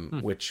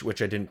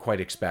 which I didn't quite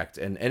expect,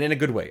 and in a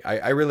good way.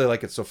 I really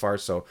like it so far.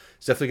 So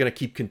it's definitely gonna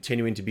keep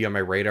continuing to be on my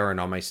radar and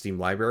on my Steam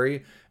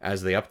library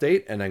as they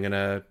update, and I'm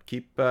gonna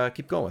keep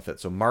going with it.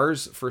 So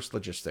Mars First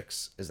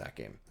Logistics is that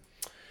game.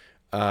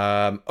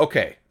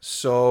 Okay,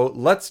 so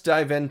let's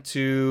dive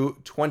into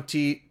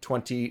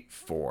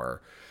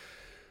 2024.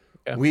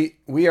 Yeah.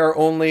 We are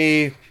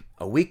only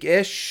a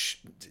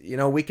week-ish,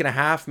 week and a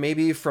half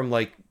maybe from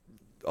like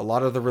a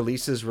lot of the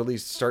releases really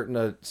starting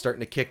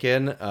to kick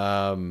in.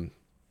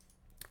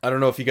 I don't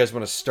know if you guys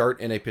want to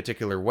start in a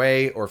particular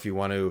way or if you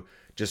want to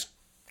just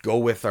go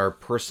with our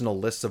personal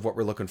lists of what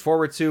we're looking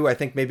forward to. I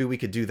think maybe we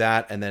could do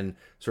that and then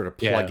sort of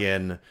plug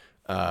in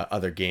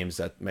other games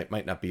that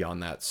might not be on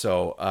that.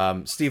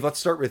 So, Steve, let's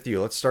start with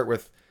you. Let's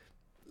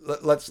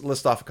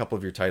list off a couple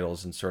of your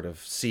titles and sort of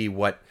see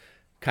what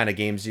kind of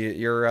games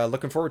you're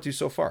looking forward to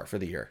so far for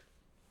the year.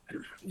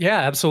 Yeah,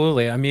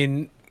 absolutely. I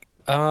mean,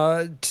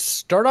 to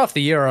start off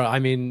the year, I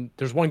mean,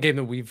 there's one game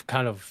that we've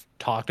kind of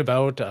talked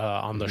about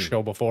on the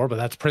show before, but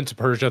that's Prince of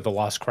Persia: The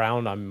Lost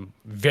Crown. I'm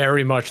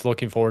very much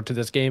looking forward to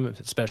this game,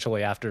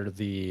 especially after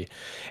the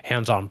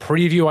hands-on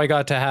preview I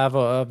got to have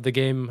of the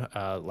game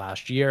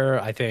last year.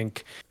 I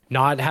think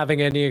not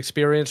having any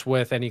experience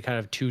with any kind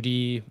of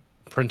 2D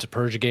Prince of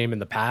Persia game in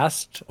the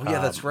past. Oh,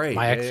 yeah, that's right.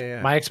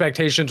 My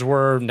expectations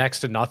were next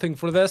to nothing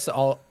for this,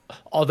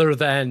 other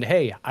than,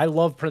 hey, I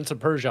love Prince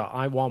of Persia.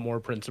 I want more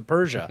Prince of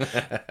Persia.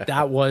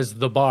 That was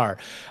the bar.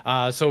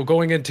 So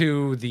going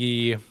into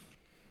the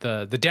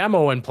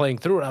demo and playing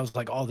through it, I was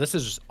like, oh, this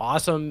is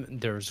awesome.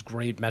 There's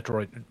great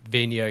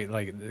Metroidvania.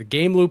 Like, the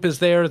game loop is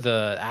there.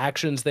 The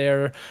action's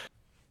there.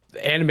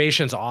 The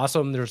animation's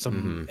awesome. There's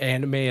some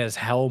anime as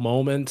hell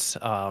moments.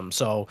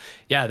 So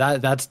yeah,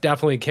 that's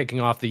definitely kicking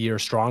off the year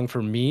strong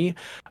for me.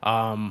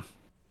 And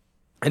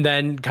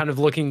then kind of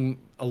looking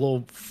a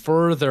little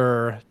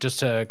further,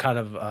 just to kind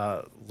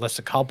of list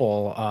a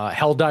couple,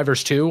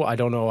 Helldivers 2. I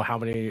don't know how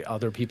many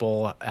other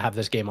people have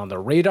this game on their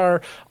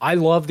radar. I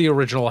love the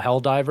original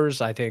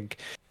Helldivers. I think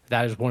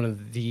that is one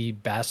of the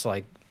best,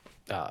 like,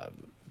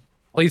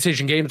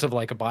 PlayStation games of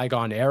like a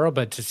bygone era,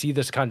 but to see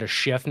this kind of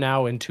shift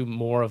now into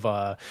more of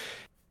a,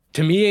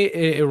 to me,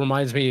 it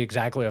reminds me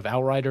exactly of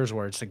Outriders,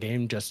 where it's a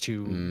game just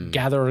to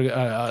gather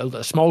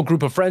a small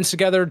group of friends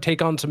together,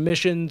 take on some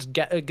missions,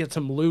 get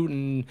some loot,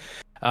 and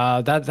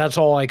that's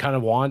all I kind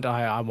of want.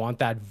 I want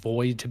that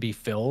void to be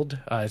filled.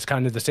 It's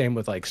kind of the same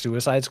with like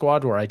Suicide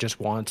Squad, where I just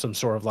want some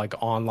sort of like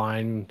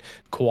online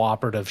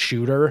cooperative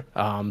shooter.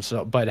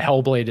 But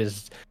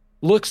Hellblade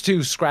looks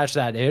to scratch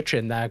that itch,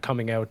 and that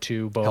coming out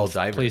to both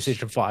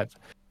PlayStation 5.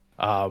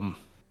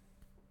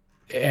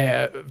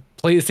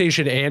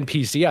 PlayStation and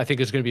PC, I think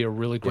is going to be a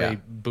really great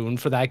boon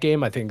for that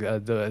game. I think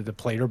the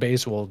player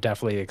base will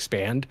definitely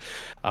expand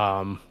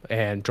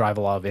and drive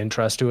a lot of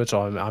interest to it.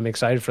 So I'm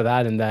excited for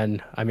that. And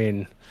then, I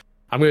mean,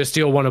 I'm going to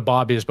steal one of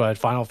Bobby's, but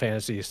Final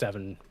Fantasy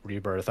VII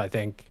Rebirth, I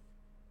think.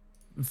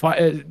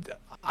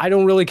 I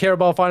don't really care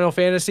about Final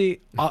Fantasy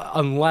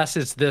unless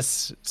it's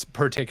this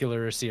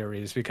particular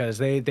series, because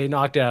they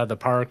knocked it out of the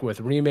park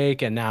with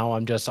Remake, and now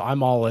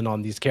I'm all in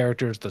on these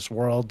characters, this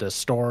world, this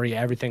story,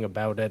 everything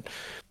about it.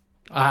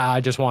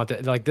 I just want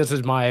to, like, this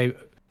is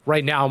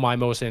right now my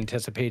most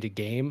anticipated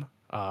game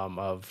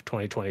of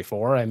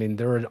 2024. I mean,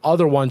 there are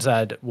other ones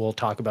that we'll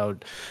talk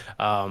about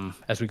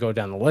as we go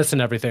down the list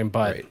and everything,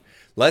 but right.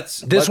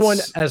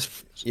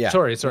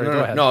 Sorry, go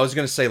ahead. No, I was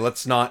gonna say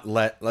let's not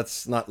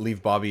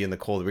leave Bobby in the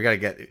cold. We gotta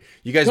get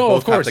you guys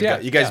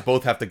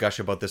both have to gush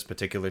about this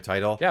particular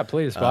title. Yeah,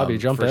 please, Bobby,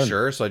 jump in. For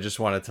sure. So I just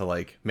wanted to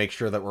like make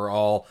sure that we're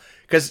all,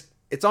 because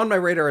it's on my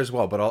radar as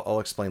well, but I'll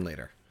explain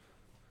later.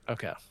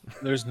 Okay.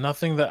 There's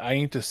nothing that I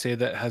need to say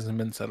that hasn't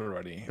been said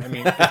already. I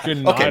mean, if you're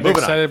not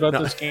excited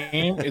about this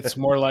game, it's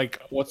more like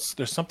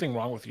there's something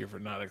wrong with you for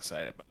not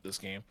excited about this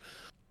game.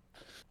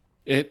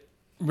 It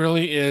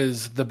really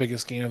is the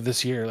biggest game of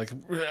this year. Like,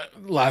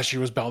 last year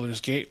was Baldur's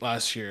Gate.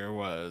 Last year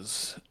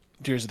was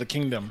Tears of the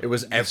Kingdom. It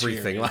was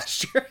everything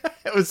last year.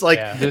 It was like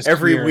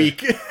every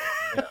week.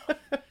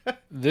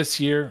 This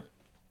year,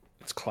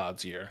 it's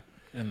Cloud's year,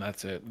 and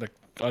that's it. Like,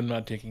 I'm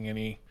not taking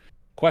any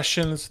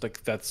questions.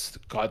 Like, that's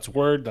God's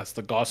word. That's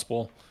the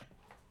gospel.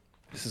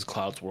 This is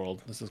Cloud's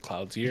world. This is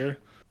Cloud's year.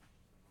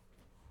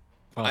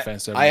 Final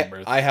Fantasy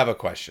VII. I have a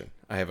question.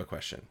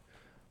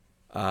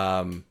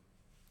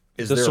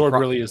 Is the sword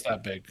really is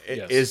that big?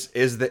 Yes.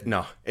 Is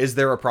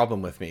there a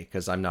problem with me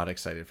because I'm not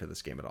excited for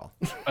this game at all?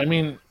 I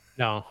mean,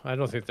 no, I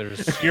don't think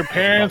there's. Your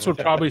parents would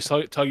probably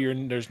tell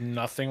you there's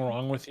nothing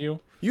wrong with you.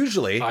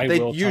 Usually,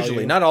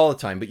 not all the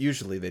time, but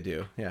usually they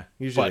do. Yeah,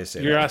 usually they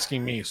say. You're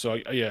asking me, so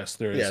yes,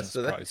 there is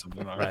probably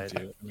something wrong with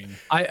you. I mean,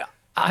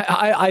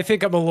 I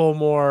think I'm a little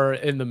more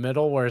in the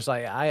middle, whereas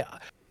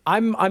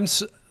I'm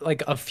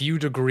like a few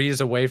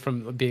degrees away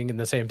from being in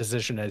the same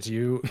position as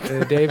you,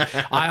 Dave.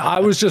 I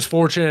was just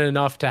fortunate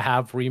enough to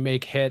have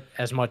Remake hit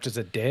as much as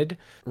it did.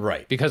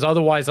 Right. Because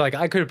otherwise, like,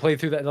 I could have played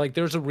through that. Like,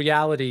 there's a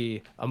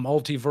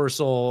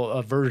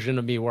multiversal version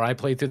of me where I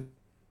played through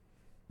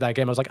that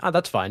game. I was like,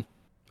 that's fine.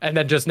 And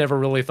then just never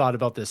really thought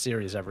about this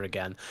series ever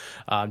again.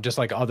 Just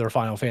like other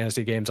Final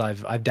Fantasy games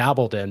I've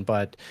dabbled in.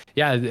 But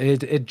yeah,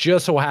 it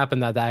just so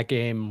happened that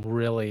game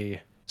really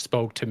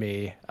spoke to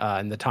me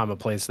in the time and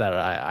place that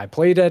I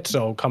played it.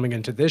 So coming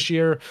into this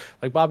year,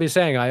 like Bobby's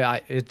saying,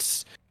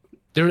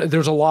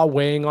 there's a lot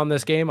weighing on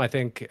this game. I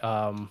think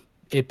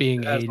it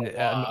being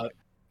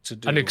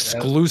an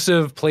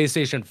exclusive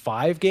PlayStation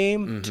 5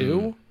 game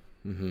too.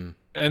 Mm-hmm.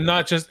 And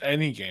not just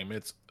any game.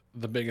 It's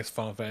the biggest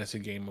Final Fantasy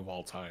game of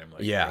all time.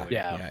 Like, yeah.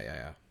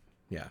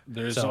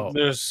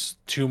 There's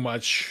too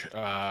much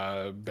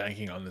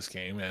banking on this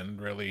game,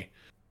 and really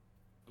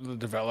the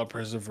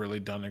developers have really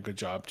done a good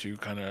job to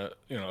kind of,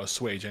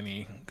 assuage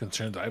any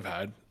concerns I've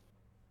had.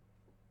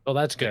 Well,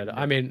 that's good.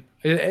 I mean,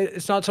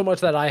 it's not so much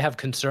that I have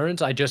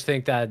concerns. I just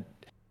think that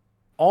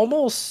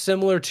almost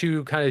similar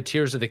to kind of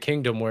Tears of the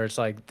Kingdom, where it's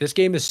like, this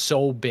game is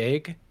so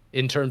big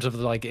in terms of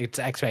like its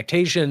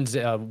expectations,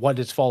 what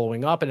it's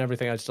following up and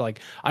everything.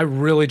 I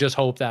really just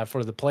hope that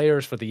for the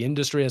players, for the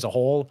industry as a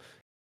whole,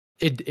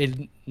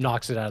 it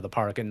knocks it out of the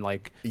park and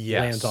like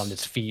lands on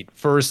its feet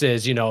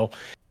versus,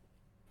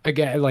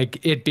 again,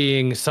 like it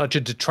being such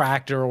a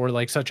detractor or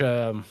like such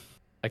a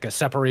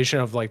separation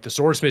of like the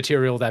source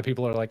material that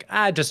people are like,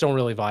 I just don't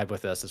really vibe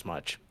with this as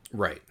much.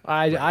 Right.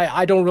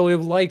 I don't really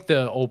like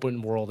the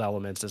open world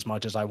elements as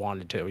much as I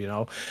wanted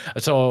to,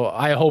 So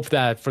I hope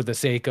that for the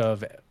sake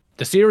of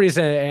the series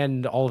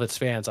and all of its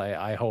fans,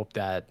 I hope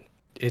that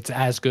it's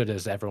as good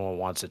as everyone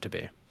wants it to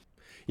be.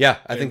 Yeah,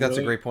 I think that's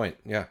a great point.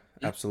 Yeah,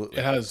 absolutely.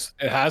 It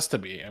has to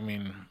be. I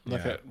mean,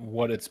 look at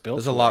what it's built.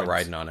 There's a lot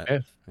riding on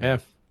it. Yeah.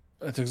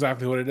 That's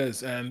exactly what it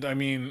is. And I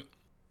mean,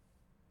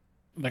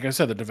 like I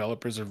said, the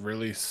developers have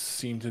really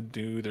seemed to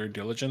do their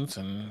diligence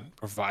and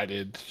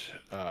provided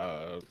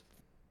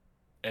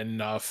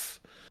enough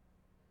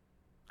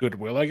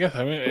goodwill, I guess.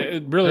 I mean,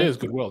 it really is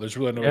goodwill. There's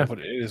really no way to put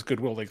it. It is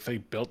goodwill. Like, they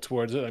built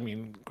towards it. I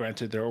mean,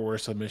 granted, there were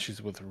some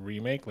issues with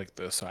remake. Like,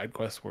 the side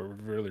quests were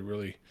really,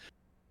 really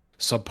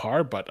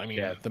subpar. But, I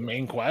mean, the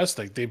main quest,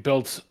 like, they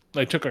took,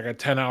 like, a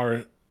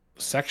 10-hour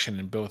section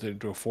and built it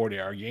into a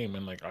 40-hour game.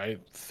 And, like, I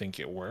think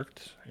it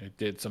worked. It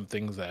did some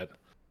things that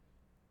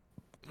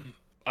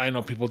I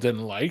know people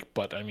didn't like.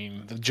 But, I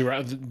mean,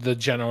 the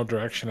general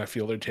direction I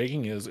feel they're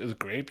taking is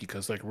great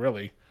because, like,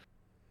 really,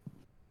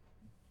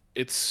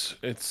 it's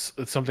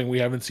something we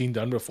haven't seen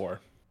done before.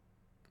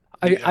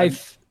 I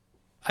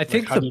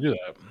think how do you do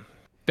that?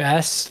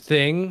 Best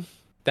thing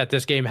that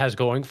this game has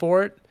going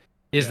for it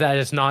is that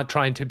it's not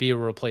trying to be a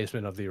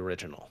replacement of the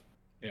original.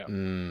 Yeah.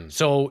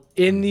 So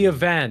in the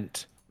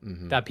event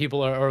that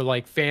people are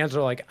like, fans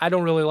are like, I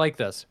don't really like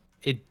this,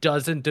 it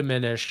doesn't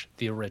diminish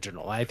the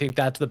original. I think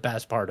that's the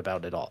best part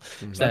about it all.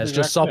 That it's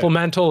just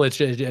supplemental.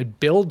 It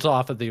builds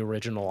off of the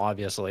original,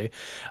 obviously.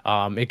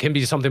 It can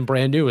be something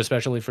brand new,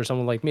 especially for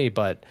someone like me,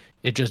 but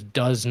it just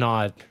does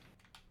not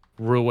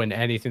ruin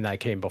anything that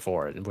came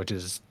before it, which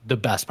is the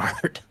best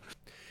part.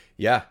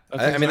 Yeah.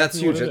 I mean, that's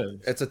huge.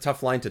 It's a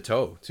tough line to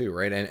toe too,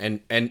 right?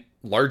 And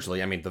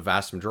largely, I mean, the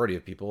vast majority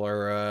of people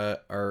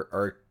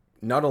are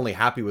not only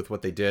happy with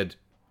what they did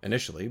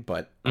initially,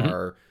 but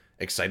are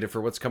excited for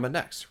what's coming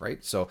next,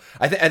 right? So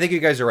I think you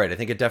guys are right. I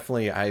think it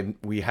definitely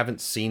we haven't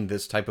seen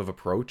this type of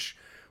approach,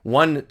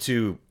 one,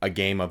 to a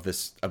game of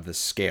this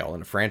scale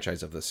and a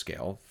franchise of this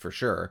scale for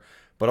sure,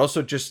 but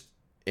also just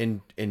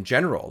in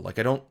general. Like,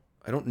 I don't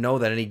know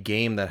that any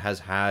game that has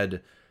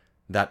had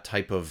that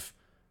type of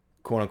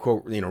quote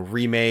unquote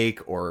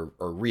remake or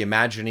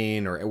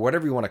reimagining or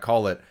whatever you want to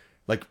call it,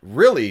 like,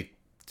 really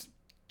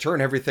turn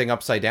everything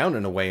upside down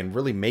in a way and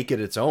really make it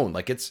its own.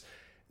 Like,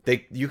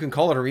 you can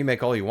call it a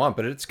remake all you want,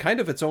 but it's kind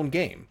of its own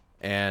game.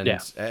 And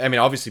I mean,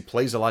 obviously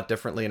plays a lot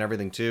differently and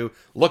everything too.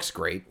 Looks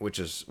great,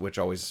 which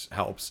always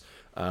helps.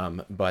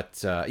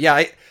 But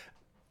I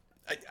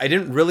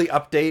didn't really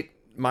update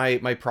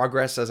my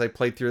progress as I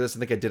played through this. I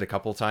think I did a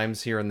couple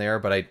times here and there,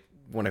 but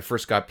when I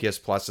first got PS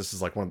Plus,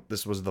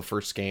 this was the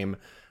first game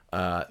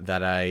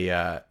that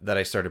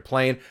I started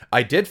playing.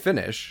 I did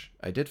finish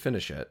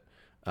it.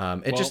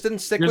 It just didn't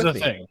stick with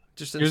me.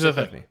 Here's the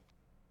thing.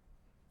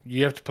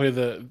 You have to play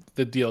the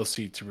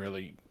DLC to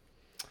really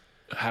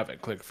have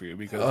it click for you,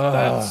 because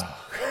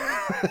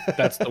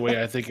that's the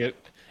way I think it.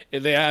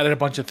 They added a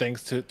bunch of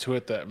things to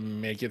it that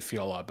make it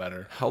feel a lot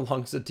better. How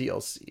long's the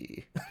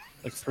DLC?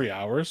 Like 3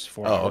 hours,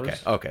 4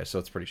 hours. Okay, so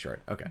it's pretty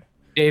short. Okay.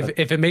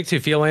 If it makes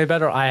you feel any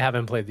better, I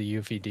haven't played the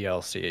Yuffie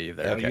DLC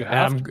either. Okay.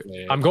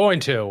 I'm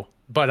going to,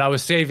 but I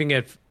was saving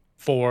it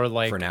for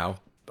now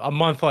a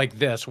month like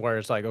this, where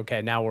it's like,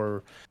 okay, now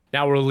we're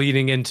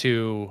leading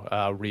into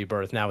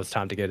Rebirth. Now it's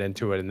time to get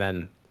into it and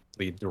then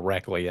lead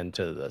directly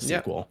into the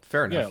sequel. Yeah,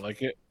 fair enough. Yeah,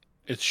 like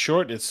it's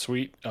short, it's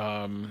sweet.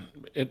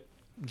 It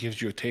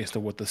gives you a taste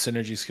of what the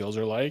synergy skills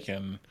are like,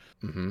 and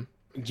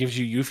it gives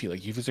you Yuffie.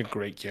 Like, Yuffie's a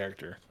great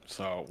character.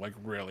 So, like,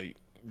 really,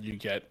 you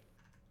get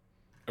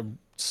a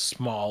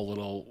small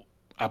little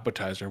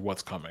appetizer of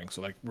what's coming.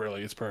 So, like,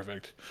 really, it's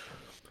perfect.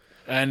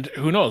 And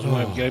who knows, we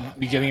might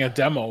be getting a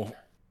demo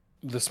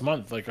this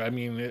month. Like, I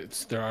mean,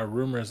 there are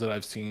rumors that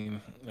I've seen,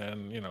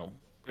 and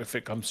if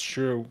it comes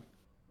true,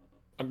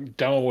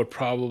 demo would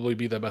probably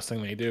be the best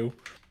thing they do.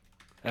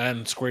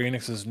 And Square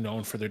Enix is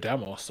known for their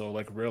demo, so,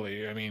 like,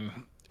 really, I mean,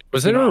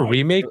 was there a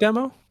remake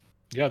demo?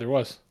 Yeah, there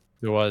was.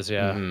 There was,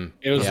 yeah.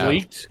 It was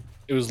leaked.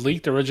 It was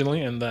leaked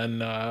originally, and then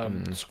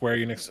Square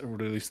Enix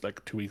released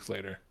like 2 weeks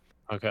later.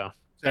 Okay.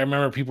 I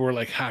remember people were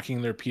like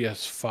hacking their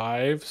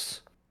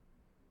PS5s.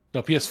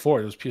 No,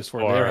 PS4. It was PS4.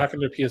 They were hacking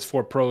their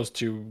PS4 Pros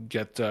to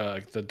get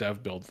the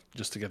dev build,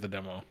 just to get the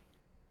demo.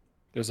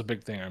 It was a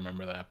big thing. I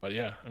remember that. But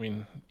yeah, I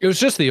mean, it was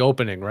just the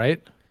opening,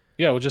 right?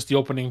 Yeah, it was just the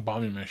opening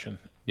bombing mission.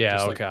 Yeah,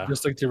 just okay.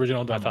 Just like the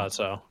original demo. I thought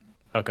so.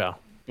 Okay.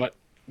 But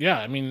yeah,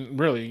 I mean,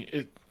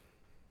 really,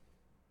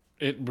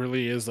 it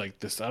really is like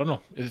this. I don't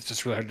know. It's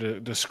just really hard to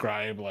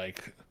describe,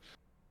 like,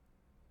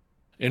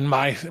 in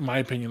my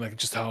opinion, like,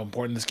 just how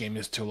important this game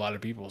is to a lot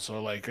of people.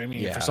 So, like, I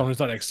mean, for someone who's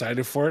not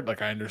excited for it,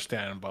 like, I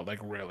understand, but, like,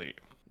 really,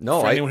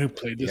 No, For I anyone who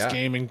played this yeah.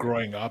 game and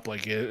growing up,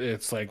 like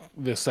it's like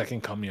the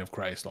second coming of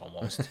Christ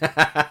almost.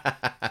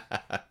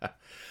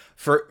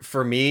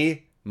 For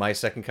me, my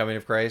second coming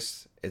of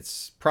Christ,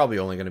 it's probably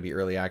only going to be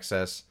early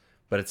access,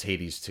 but it's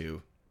Hades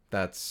 2.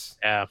 That's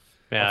Yeah.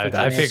 If Yeah, it's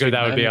I only figured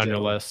that would be on your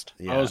Banjo, list.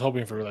 yeah. I was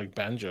hoping for like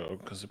Banjo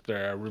because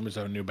there are rumors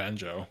of a new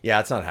Banjo. Yeah,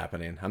 it's not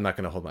happening. I'm not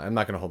gonna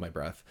hold my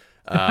breath.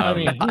 I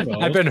mean, who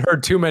knows? I've been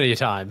hurt too many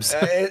times.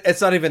 It's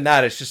not even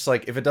that. It's just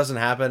like if it doesn't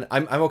happen,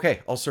 I'm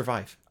okay. I'll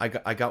survive. I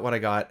got what I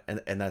got,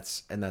 and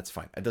that's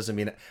fine. It doesn't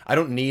mean I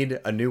don't need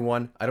a new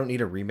one. I don't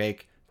need a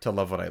remake to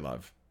love what I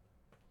love.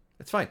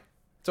 It's fine.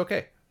 It's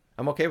okay.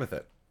 I'm okay with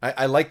it.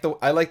 I like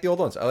the old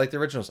ones. I like the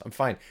originals. I'm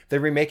fine. If they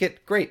remake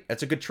it, great.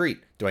 That's a good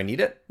treat. Do I need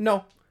it?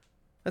 No.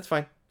 That's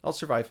fine. I'll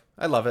survive.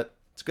 I love it.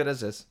 It's good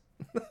as is.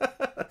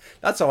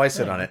 That's how I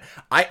sit on it.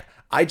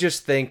 I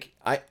just think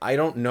I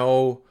don't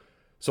know.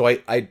 So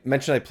I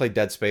mentioned I played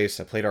Dead Space.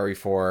 I played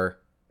RE4.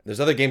 There's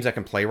other games I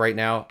can play right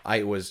now.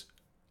 I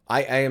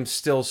am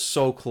still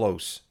so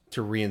close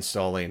to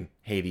reinstalling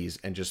Hades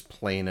and just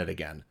playing it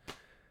again.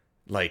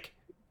 Like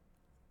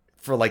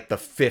for like the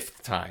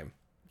 5th time.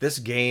 This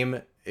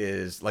game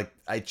is like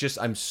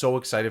I'm so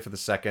excited for the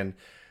second.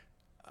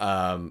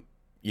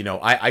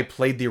 I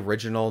played the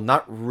original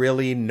not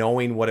really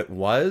knowing what it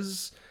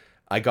was.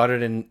 I got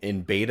it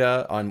in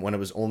beta on when it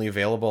was only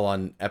available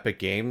on Epic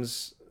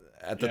Games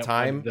at the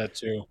time. That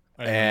too.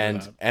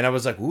 And I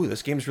was like, "Ooh,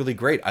 this game's really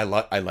great." I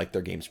like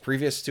their games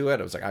previous to it.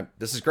 I was like,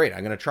 "This is great.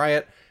 I'm gonna try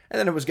it." And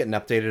then it was getting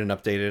updated and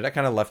updated. I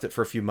kind of left it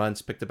for a few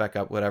months, picked it back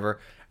up, whatever.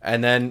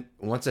 And then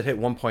once it hit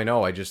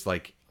 1.0, I just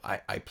like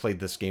I played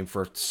this game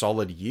for a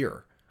solid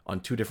year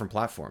on 2 different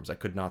platforms. I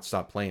could not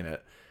stop playing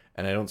it,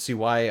 and I don't see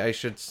why I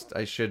should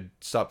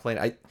stop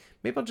playing.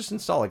 Maybe I'll just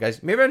install it,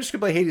 guys. Maybe I'm just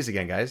gonna play Hades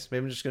again, guys.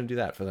 Maybe I'm just gonna do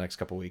that for the next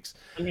couple weeks.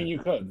 I mean, you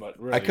could, but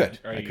really, I could.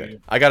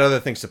 I got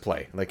other things to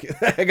play. Like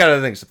I got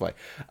other things to play.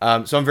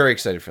 So I'm very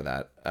excited for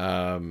that.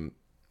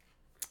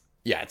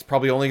 Yeah, it's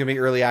probably only gonna be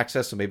early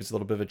access, so maybe it's a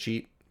little bit of a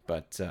cheat,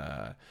 but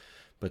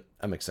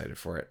I'm excited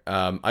for it.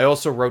 I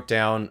also wrote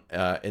down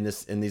in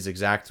these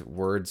exact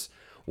words,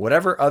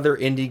 whatever other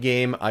indie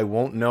game I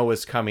won't know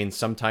is coming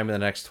sometime in the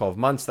next 12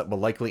 months that will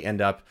likely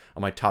end up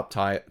on my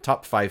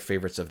top 5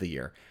 favorites of the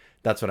year.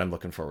 That's what I'm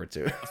looking forward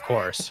to. Of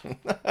course.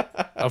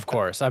 Of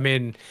course. I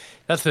mean,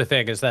 that's the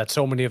thing is that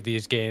so many of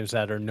these games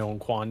that are known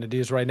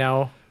quantities right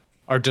now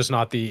are just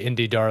not the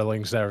indie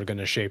darlings that are going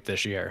to shape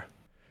this year.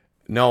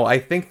 No, I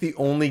think the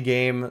only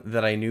game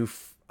that I knew,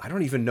 I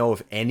don't even know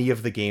if any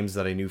of the games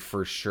that I knew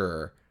for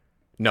sure.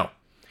 No,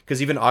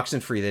 because even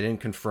Oxenfree, they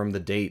didn't confirm the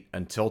date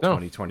until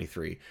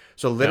 2023.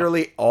 So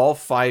literally all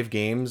 5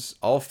 games,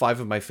 all 5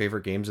 of my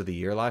favorite games of the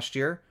year last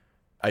year,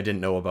 I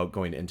didn't know about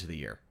going into the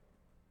year.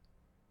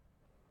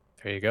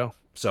 There you go.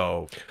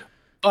 So,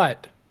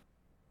 but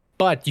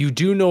you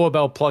do know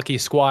about Plucky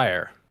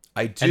Squire.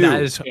 I do. And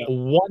that is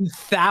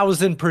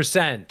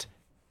 1,000%.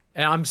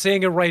 And I'm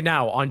saying it right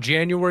now. On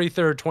January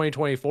 3rd,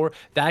 2024,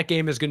 that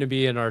game is going to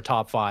be in our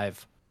top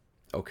 5.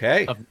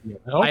 Okay. I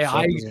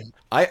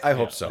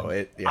hope so.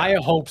 I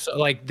hope so.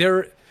 Like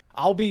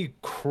I'll be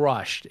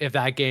crushed if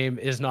that game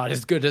is not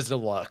as good as it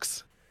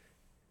looks.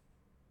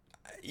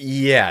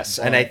 Yes,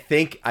 and I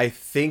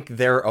think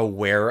they're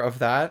aware of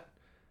that.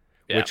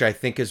 Yeah. Which I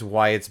think is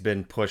why it's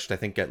been pushed, I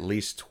think, at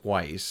least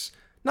twice.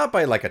 Not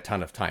by like a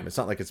ton of time. It's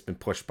not like it's been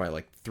pushed by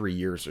like 3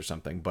 years or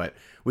something, but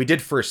we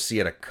did first see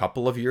it a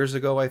couple of years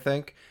ago, I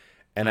think.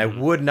 And I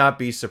would not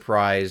be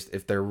surprised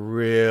if they're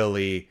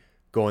really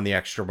going the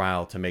extra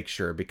mile to make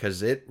sure,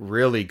 because it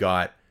really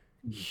got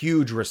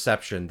huge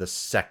reception the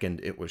second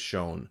it was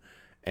shown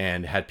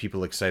and had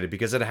people excited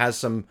because it has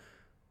some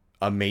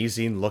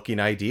amazing looking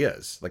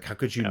ideas. Like, how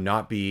could you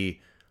not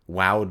be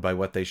wowed by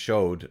what they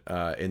showed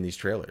in these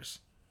trailers?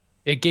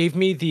 It gave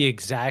me the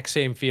exact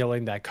same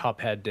feeling that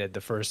Cuphead did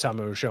the first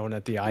time it was shown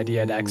at the ID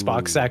at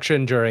Xbox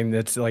section during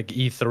this like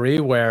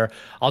E3, where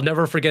I'll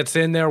never forget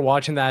sitting there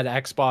watching that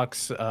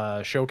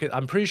Xbox showcase.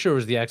 I'm pretty sure it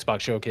was the Xbox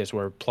showcase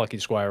where Plucky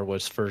Squire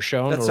was first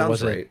shown. That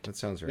sounds right. That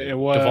sounds right. It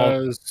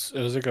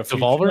was like a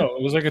Devolver. No,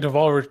 it was like a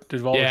Devolver.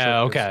 Yeah.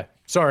 Showcase. Okay.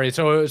 Sorry.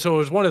 So it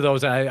was one of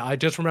those. I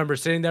just remember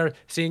sitting there,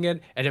 seeing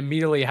it, and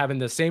immediately having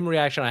the same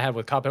reaction I had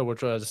with Cuphead,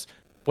 which was,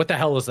 "What the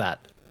hell is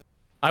that?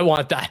 I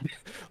want that."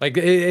 Like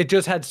it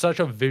just had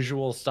such a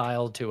visual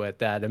style to it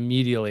that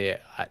immediately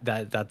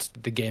that's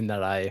the game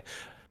that I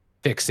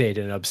fixated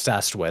and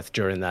obsessed with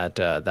during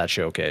that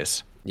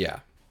showcase. Yeah.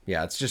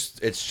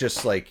 It's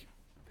just like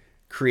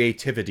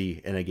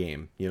creativity in a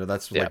game. You know,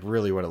 that's like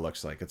really what it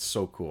looks like. It's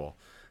so cool.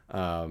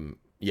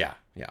 Yeah.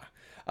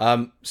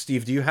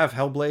 Steve, do you have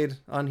Hellblade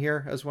on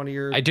here as one of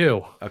your? I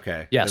do.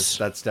 Okay. Yes.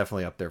 That's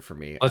definitely up there for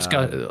me. Let's go.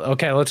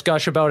 Okay, let's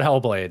gush about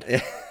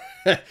Hellblade.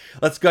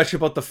 Let's gush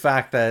about the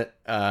fact that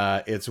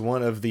it's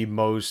one of the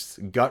most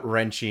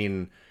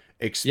gut-wrenching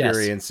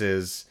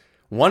experiences.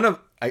 Yes.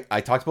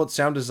 I talked about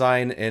sound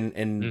design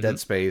in Dead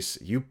Space.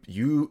 You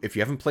if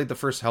you haven't played the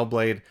first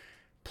Hellblade,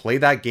 play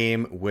that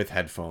game with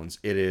headphones.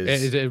 It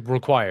is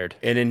required.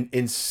 An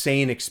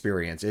insane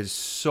experience. It is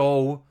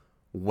so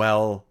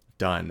well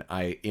done.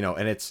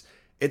 And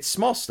it's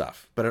small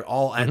stuff, but it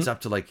all adds up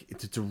to like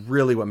to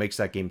really what makes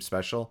that game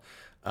special.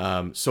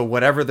 So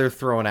whatever they're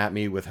throwing at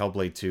me with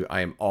Hellblade 2,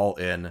 I am all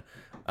in.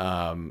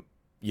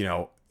 You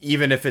know,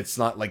 even if it's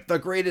not like the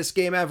greatest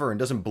game ever and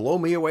doesn't blow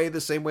me away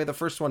the same way the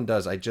first one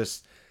does, I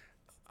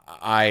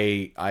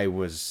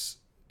was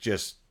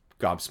just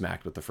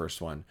gobsmacked with the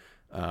first one.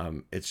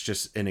 It's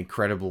just an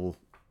incredible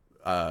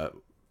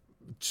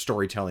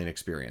storytelling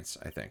experience,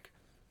 I think.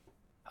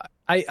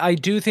 I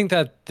do think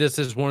that this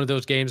is one of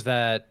those games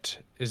that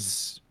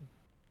is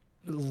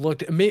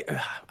looked.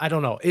 I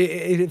don't know.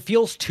 It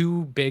feels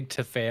too big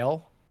to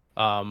fail.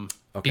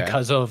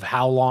 Because of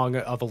how long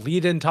of a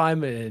lead-in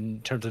time in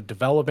terms of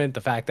development,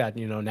 the fact that,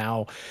 you know,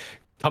 now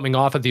coming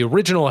off of the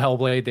original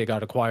Hellblade, they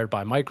got acquired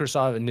by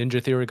Microsoft, and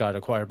Ninja Theory got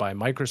acquired by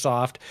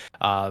Microsoft.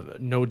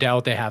 No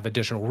doubt they have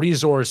additional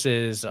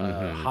resources,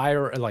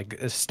 higher like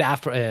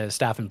staff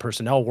and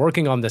personnel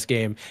working on this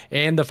game,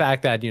 and the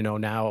fact that, you know,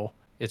 now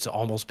it's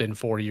almost been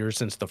 4 years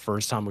since the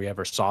first time we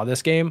ever saw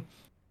this game.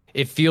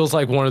 It feels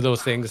like one of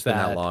those things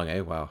that long,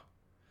 eh? Wow.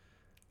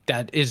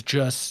 That is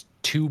just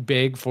too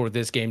big for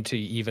this game to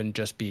even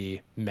just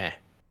be meh,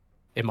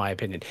 in my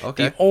opinion.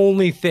 Okay. The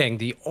only thing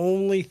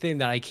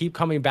that I keep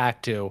coming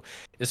back to,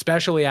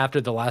 especially after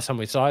the last time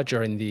we saw it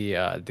during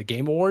the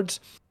Game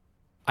Awards,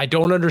 I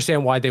don't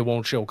understand why they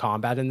won't show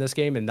combat in this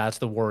game, and that's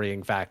the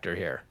worrying factor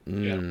here.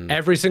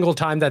 Every single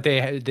time that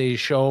they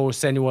show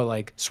Senua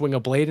like swing a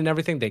blade and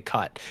everything, they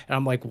cut, and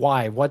I'm like,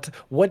 why? What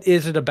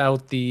is it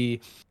about the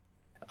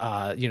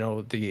you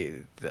know,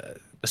 the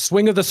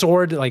swing of the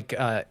sword, like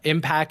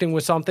impacting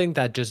with something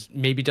that just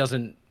maybe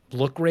doesn't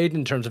look great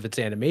in terms of its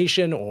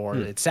animation or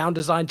its sound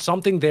design?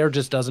 Something there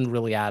just doesn't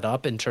really add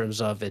up in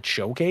terms of its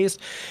showcase.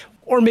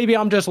 Or maybe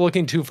I'm just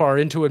looking too far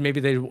into it.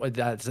 Maybe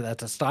that's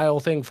a style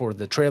thing for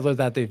the trailer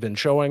that they've been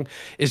showing.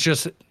 It's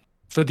just,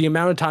 for the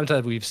amount of times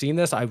that we've seen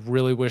this, I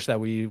really wish that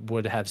we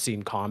would have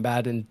seen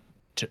combat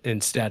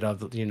instead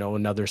of, you know,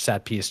 another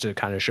set piece to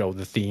kind of show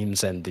the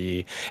themes and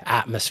the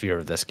atmosphere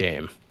of this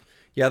game.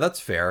 Yeah, that's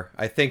fair.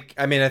 I think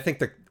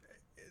the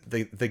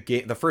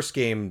first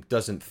game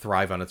doesn't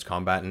thrive on its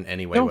combat in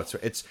any way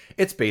whatsoever.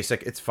 It's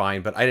basic, it's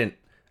fine, but I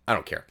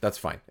don't care. That's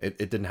fine. It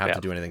didn't have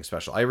to do anything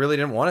special. I really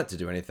didn't want it to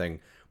do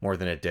anything more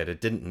than it did.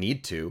 It didn't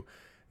need to.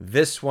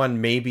 This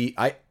one, maybe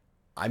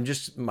I'm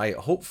just, my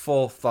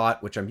hopeful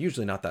thought, which I'm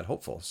usually not that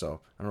hopeful, so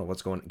I don't know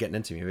what's getting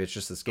into me. Maybe it's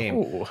just this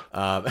game.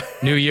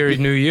 New year,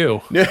 new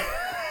you.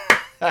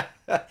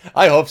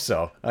 I hope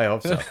so. I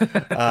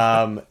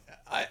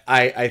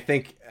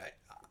think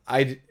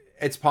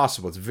it's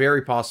possible. It's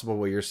very possible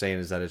what you're saying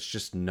is that it's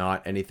just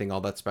not anything all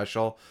that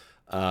special.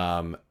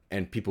 And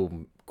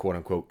people, quote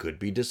unquote, could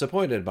be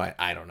disappointed by it.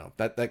 I don't know.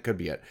 That could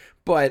be it.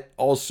 But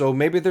also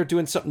maybe they're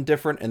doing something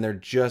different and they're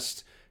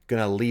just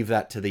going to leave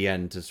that to the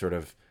end to sort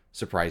of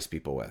surprise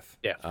people with.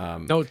 Yeah.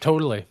 No,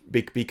 totally.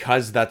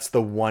 Because that's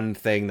the one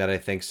thing that I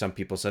think some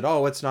people said,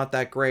 oh, it's not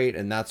that great,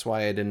 and that's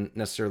why I didn't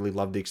necessarily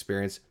love the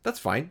experience. That's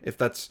fine. If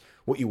that's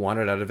what you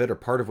wanted out of it, or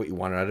part of what you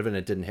wanted out of it, and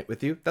it didn't hit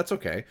with you, that's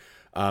okay.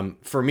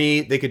 For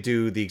me, they could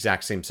do the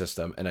exact same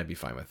system and I'd be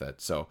fine with it.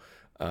 So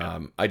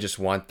I just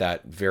want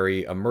that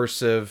very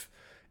immersive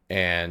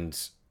and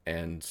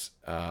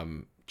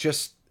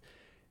just,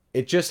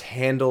 it just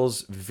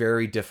handles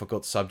very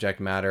difficult subject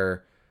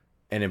matter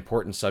and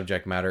important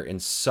subject matter in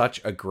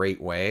such a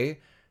great way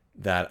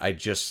that I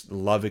just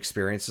love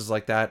experiences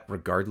like that,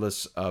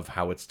 regardless of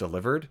how it's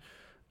delivered.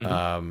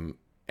 And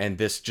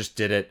this just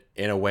did it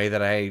in a way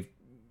that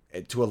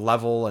to a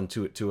level and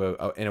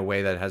in a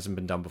way that hasn't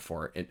been done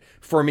before,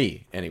 for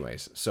me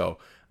anyways. So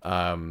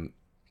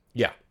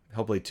yeah,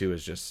 Hellblade 2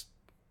 is just,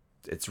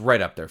 it's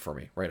right up there for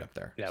me, right up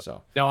there. Yep.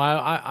 So no,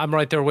 I'm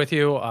right there with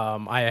you.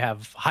 I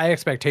have high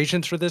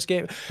expectations for this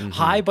game,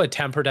 high but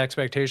tempered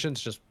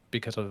expectations, just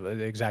because of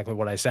exactly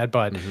what I said.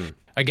 But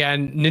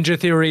again, Ninja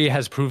Theory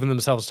has proven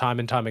themselves time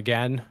and time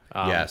again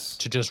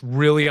to just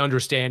really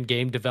understand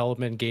game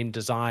development, game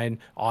design,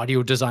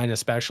 audio design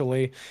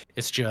especially.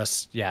 It's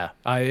just,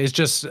 it's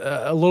just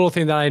a little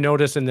thing that I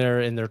noticed in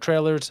their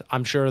trailers.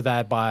 I'm sure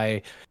that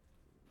by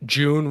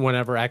June,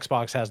 whenever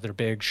Xbox has their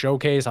big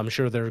showcase, I'm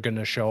sure they're going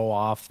to show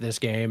off this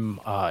game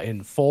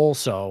in full.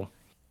 So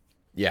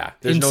yeah,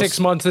 in 6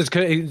 months,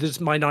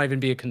 this might not even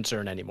be a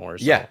concern anymore.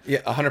 So. Yeah,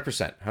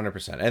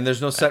 100%. And there's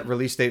no set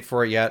release date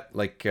for it yet.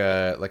 Like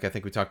I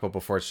think we talked about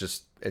before, it's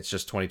just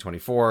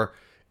 2024.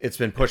 It's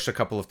been pushed a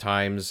couple of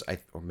times,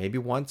 or maybe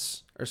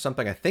once or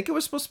something. I think it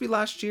was supposed to be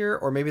last year,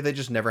 or maybe they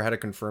just never had a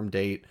confirmed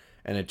date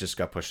and it just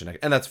got pushed.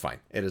 And that's fine.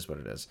 It is what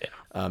it is.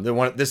 Yeah.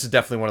 This is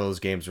definitely one of those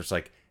games where it's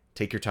like,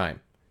 take your time.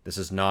 This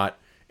is not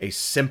a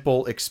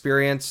simple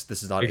experience.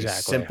 This is not a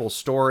simple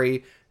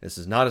story. This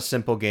is not a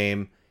simple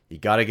game. You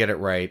got to get it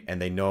right.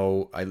 And they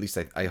know, at least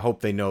I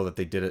hope they know that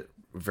they did it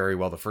very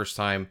well the first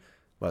time.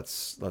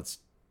 Let's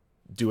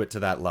do it to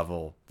that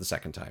level the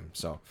second time.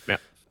 So,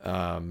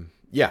 Bobby,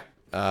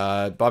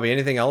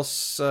 anything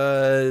else?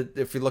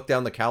 If we look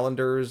down the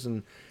calendars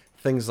and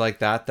things like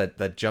that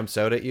that jumps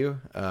out at you.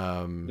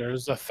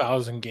 There's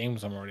 1,000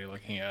 games I'm already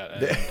looking at.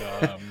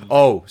 And,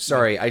 Oh,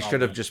 sorry. I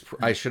should have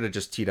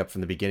just teed up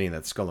from the beginning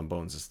that Skull and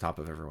Bones is top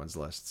of everyone's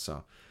list.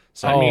 So,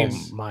 Oh mean,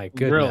 my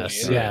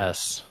goodness! really,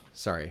 yes.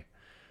 sorry.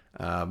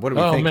 What are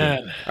we Oh thinking?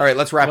 man! All right,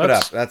 let's wrap it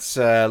Let's- up. That's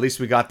at least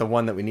we got the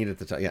one that we needed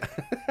to tell. Yeah.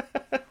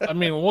 I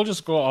mean, we'll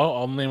just go.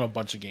 I'll name a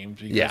bunch of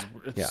games. Because Yeah,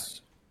 It's, yeah.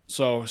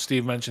 So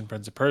Steve mentioned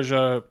Prince of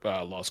Persia,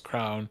 Lost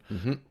Crown.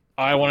 Mm-hmm.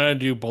 I wanted to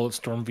do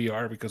Bulletstorm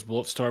VR because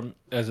Bulletstorm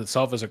as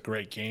itself is a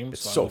great game.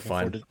 It's I'm so looking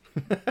fun.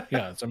 forward to-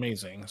 yeah, it's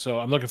amazing. So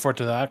I'm looking forward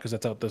to that because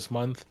that's out this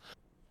month.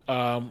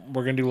 We're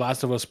gonna do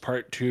Last of Us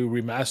Part 2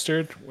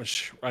 remastered,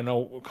 which I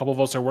know a couple of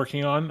us are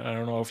working on. I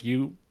don't know if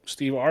you,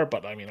 Steve, are,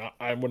 but I mean,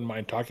 I wouldn't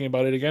mind talking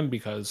about it again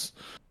because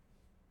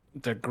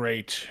the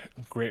great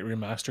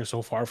remaster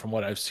so far from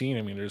what I've seen.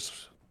 I mean,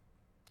 there's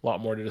a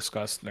lot more to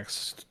discuss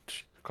next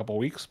couple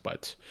weeks,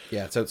 but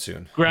Yeah, it's out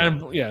soon. Grand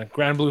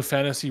Blue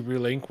Fantasy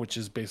Relink, which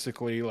is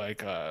basically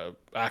like a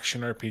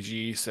action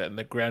RPG set in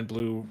the Grand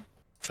Blue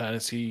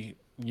Fantasy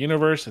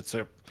universe. It's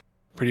a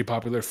pretty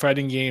popular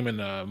fighting game and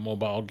a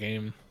mobile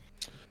game.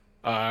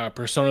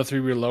 Persona 3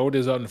 Reload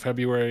is out in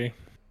February.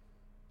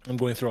 I'm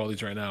going through all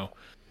these right now.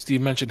 Steve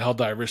mentioned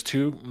Helldivers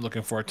 2. I'm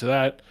looking forward to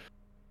that.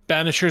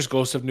 Banishers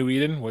Ghost of New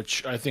Eden,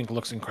 which I think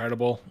looks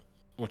incredible,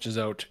 which is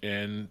out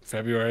in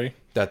February.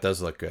 That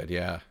does look good.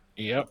 Yeah.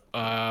 Yep.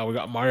 We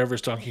got Mario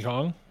vs. Donkey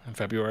Kong in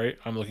February.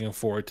 I'm looking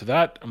forward to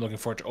that. I'm looking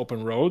forward to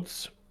Open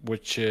Roads,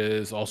 which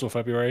is also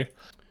February.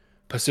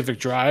 Pacific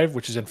Drive,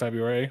 which is in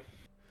February.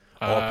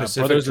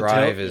 Pacific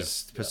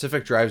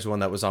Drive is one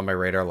that was on my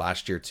radar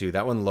last year too.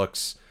 That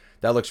looks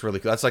really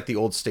cool. That's like the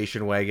old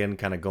station wagon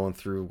kind of going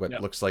through what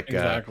looks like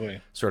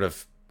exactly sort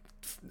of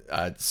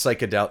not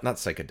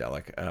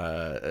psychedelic.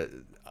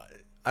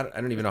 I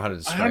don't even know how to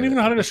describe it. I don't even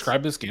know how to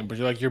describe this game, but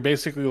you're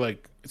basically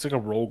like it's like a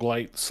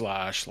roguelite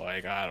slash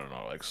like I don't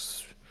know like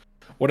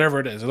whatever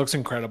it is. It looks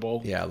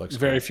incredible. Yeah, it looks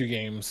very cool. few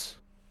games.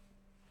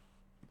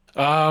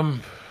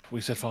 We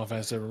said Final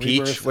Fantasy VII Peach.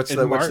 Rebirth What's in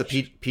the March.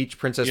 Peach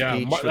Princess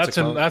Peach? That's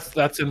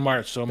in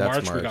March. So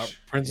That's we got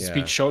March. Princess Yeah.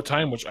 Peach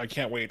Showtime, which I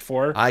can't wait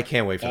for. I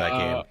can't wait for that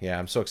game. Yeah,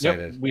 I'm so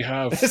excited. Yep, we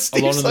have Steve's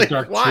Alone in the like,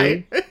 Dark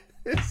why? 2.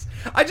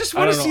 I just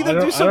want to see them do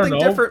I don't something know.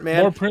 different,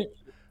 man.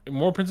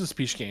 More Princess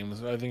Peach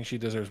games. I think she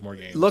deserves more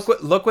games. Look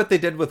what they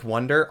did with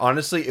Wonder.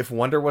 Honestly, if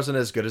Wonder wasn't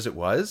as good as it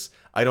was,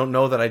 I don't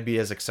know that I'd be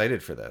as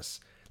excited for this.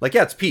 Like,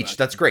 yeah, it's Peach.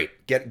 That's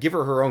great. Give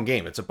her her own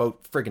game. It's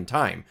about friggin'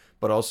 time.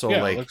 But also,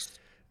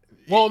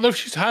 well, no,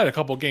 she's had a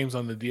couple games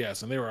on the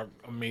DS, and they were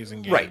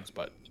amazing games. Right.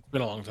 But it's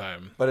been a long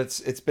time. But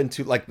it's been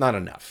too not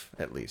enough.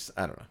 At least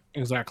I don't know.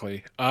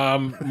 Exactly.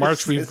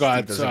 March we've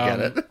got. Steve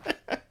doesn't get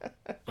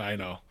it. I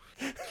know.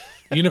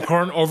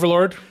 Unicorn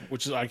Overlord,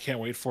 which is I can't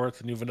wait for.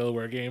 It's a new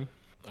Vanillaware game.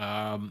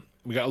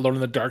 We got Alone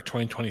in the Dark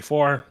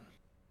 2024.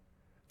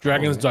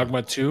 Dragon's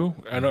Dogma 2.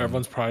 I know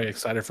everyone's probably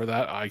excited for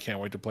that. I can't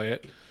wait to play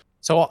it.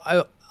 So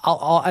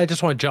I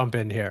just want to jump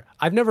in here.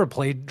 I've never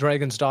played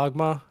Dragon's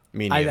Dogma.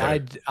 Me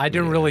neither. I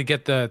didn't really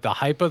get the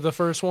hype of the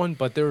first one,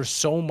 but there's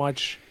so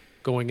much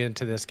going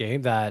into this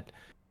game that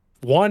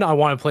one, I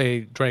want to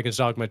play Dragon's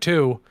Dogma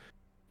 2,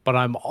 but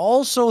I'm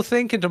also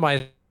thinking to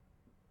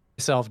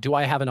myself, do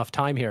I have enough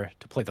time here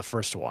to play the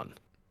first one?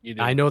 You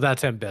do. I know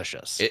that's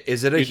ambitious.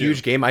 Is it a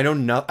huge game? I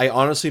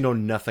honestly know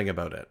nothing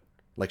about it.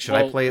 Like, should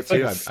I play it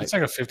too? It's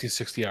like a 50,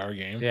 60-hour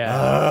game.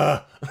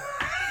 Yeah.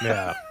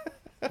 Yeah.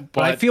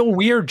 But I feel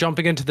weird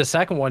jumping into the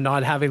second one,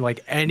 not having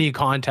like any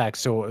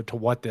context to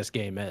what this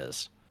game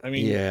is. I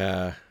mean,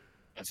 yeah.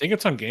 I think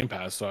it's on Game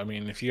Pass. So I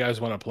mean, if you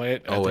guys want to play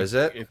it, Is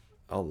it?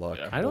 Oh, look.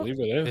 I believe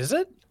it is. Is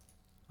it?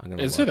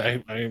 Is it?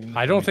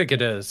 I don't think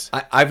it is.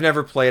 I've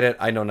never played it.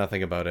 I know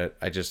nothing about it.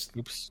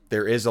 Oops.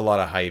 There is a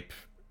lot of hype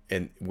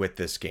with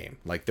this game.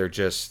 Like there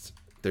just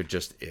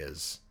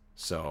is.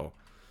 So,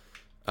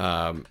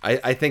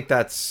 I think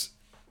that's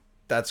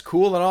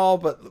cool and all,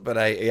 but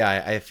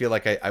I feel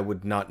like I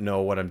would not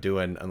know what I'm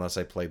doing unless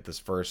I played this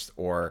first,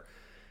 or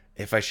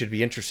if I should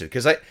be interested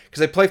because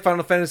I play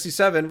Final Fantasy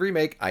VII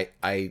Remake.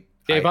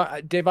 Dave,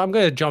 I'm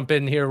going to jump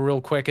in here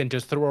real quick and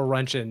just throw a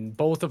wrench in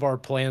both of our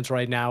plans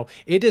right now.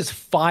 It is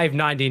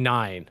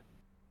 $5.99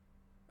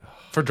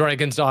 for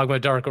Dragon's Dogma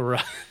Dark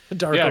Arisen.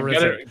 Get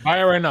it. Buy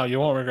it right now.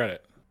 You won't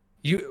regret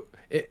it.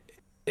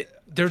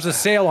 There's a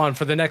sale on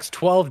for the next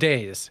 12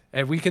 days,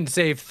 and we can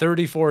save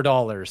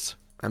 $34.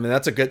 I mean,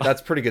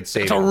 that's pretty good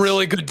savings. It's a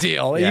really good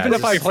deal. Yeah, even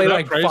if I play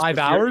like price 5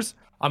 hours,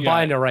 I'm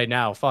buying it right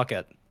now. Fuck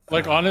it.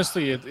 Like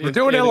honestly, We're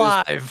doing it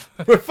live.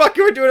 We're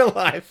doing it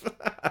live.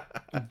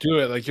 Do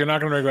it. Like you're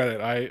not gonna regret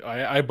it.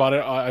 I bought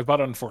it. I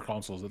bought it on 4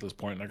 consoles at this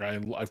point. Like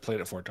I've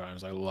played it 4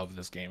 times. I love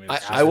this game.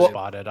 I will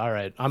bought it. All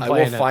right, I'm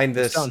playing it. I will find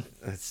this.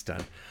 It's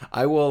done.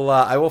 I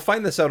will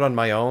find this out on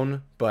my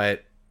own.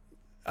 But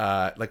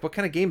like, what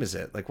kind of game is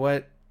it? Like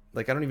what?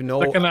 Like I don't even know.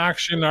 Like an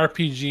action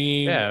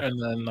RPG. Yeah.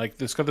 And then like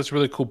it's got this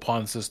really cool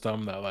pawn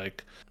system that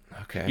like.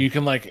 Okay. You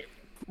can like.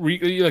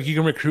 You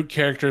can recruit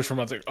characters from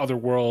other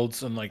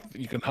worlds, and like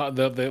you can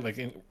they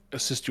like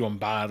assist you in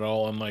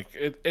battle, and like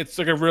it's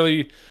like a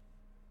really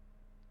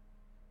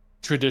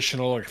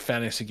traditional like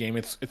fantasy game.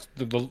 It's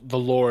the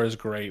lore is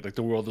great. Like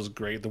the world is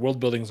great. The world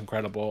building is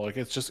incredible. Like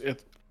it's just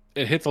it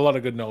hits a lot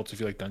of good notes if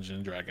you like Dungeons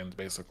and Dragons,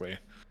 basically.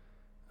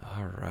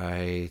 All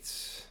right.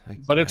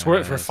 But it's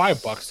worth it for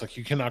guess. $5. Like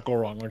you cannot go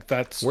wrong. Like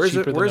that's Where's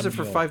cheaper it? than Where's a it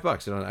for meal. $5?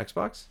 Is it on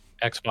Xbox?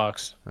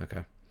 Xbox.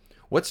 Okay.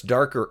 What's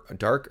Dark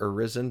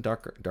Arisen?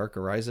 Dark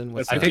Horizon?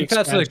 What's I I that? think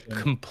that's the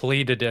expansion.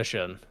 complete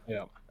edition.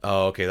 Yeah,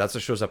 Oh, okay. That's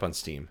what shows up on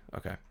Steam.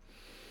 Okay.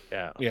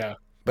 Yeah. yeah.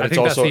 But I it's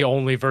think also that's the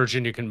only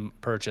version you can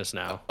purchase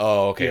now.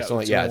 Oh, okay. Yeah, It's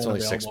only it's the it's only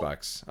only one available.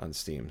 $6 on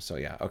Steam. So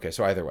yeah. Okay.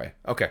 So either way.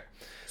 Okay.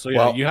 So yeah,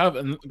 Well- you have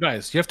and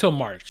guys, you have till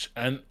March,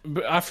 and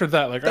after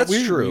that, like That's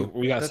true.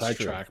 We got That's true.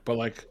 sidetracked, but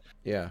like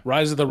Yeah.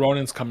 Rise of the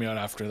Ronin's coming out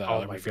after that. Oh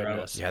like, my we figured out.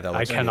 goodness. Yeah, that I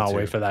looks cannot cool,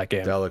 wait too. for that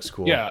game. That looks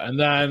cool. Yeah, and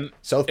then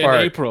South in Park.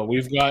 April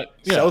we've got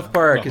South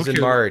Park no, is who in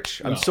cares?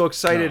 March. I'm No, so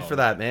excited no. for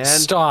that, man.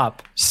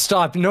 Stop.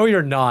 No,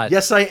 you're not.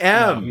 Yes, I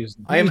am. he's-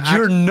 I am.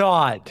 You're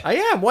not. I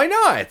am. Why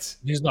not?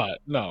 He's not.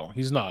 No,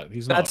 he's not.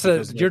 He's not. That's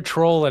because, you're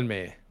trolling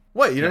me.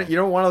 What? You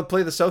don't want to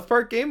play the South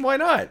Park game? Why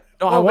not?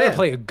 No, I Oh, want to man.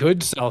 play a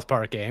good South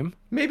Park game,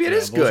 Maybe it Yeah,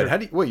 is those good.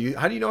 are-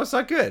 How do you know it's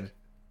not good,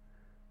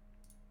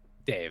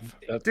 Dave.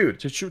 dude?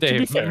 To be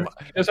Dave, fair,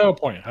 he does have a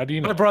point. How do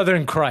you know? My brother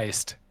in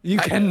Christ, you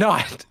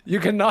cannot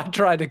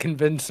try to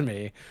convince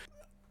me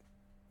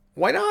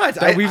Why not?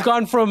 that we've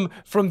gone from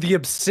the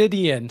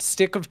Obsidian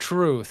Stick of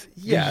Truth,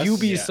 Yes. the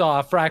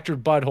Ubisoft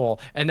Fractured Butthole,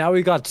 and now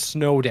we got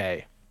Snow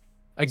Day,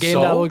 a game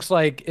that So? looks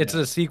like it's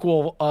a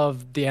sequel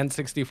of the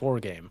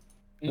N64 game.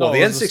 Well,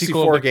 the it was a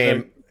sequel N64 of, like,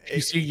 game- the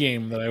PC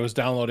game that I was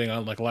downloading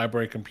on like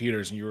library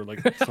computers, and you were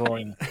like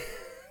throwing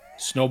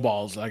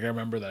snowballs. Like I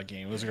remember that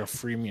game. It was like a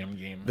freemium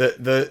game.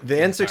 The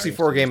N64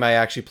 Entire game I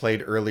actually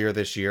played earlier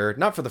this year,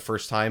 not for the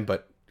first time,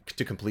 but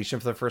to completion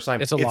for the first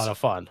time. It's a lot of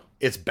fun.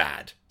 It's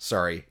bad.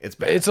 Sorry, it's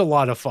bad. It's a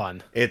lot of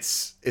fun.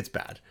 It's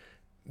bad.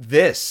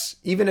 This,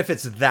 even if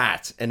it's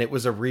that and it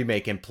was a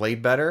remake and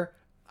played better,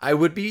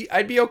 I'd be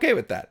okay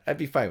with that. I'd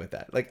be fine with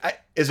that. Like,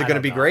 is it going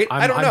to be great?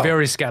 I don't know. I'm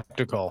very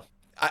skeptical.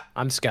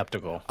 I'm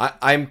skeptical.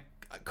 I'm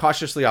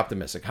cautiously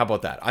optimistic. How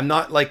about that? I'm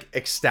not like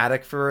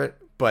ecstatic for it,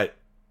 but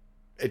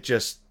it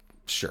just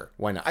sure.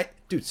 Why not?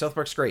 Dude, South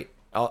Park's great.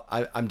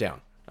 I'm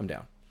down. I'm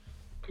down.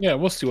 Yeah,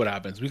 we'll see what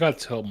happens. We got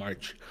till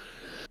March.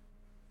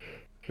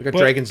 We got But,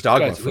 Dragon's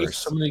Dogma guys, we have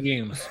first. so many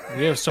games.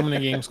 We have so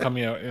many games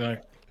coming out.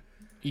 Like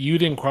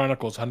Uden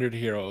Chronicles 100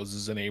 Heroes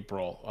is in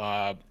April.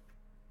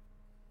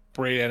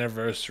 Braid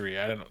Anniversary.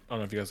 I don't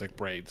know if you guys like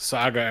Braid.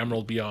 Saga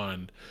Emerald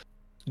Beyond.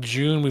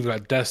 June we've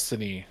got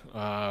Destiny.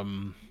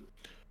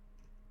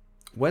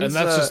 When's and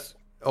that's just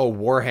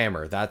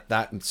Warhammer?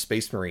 That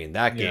Space Marine.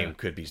 That Yeah. game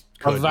could be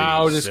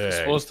Avowed is sick.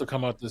 supposed to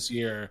come out this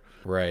year.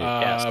 Right.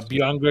 Yes.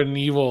 Beyond Good and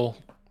Evil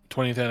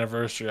 20th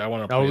anniversary. I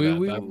want to No, play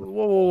we that.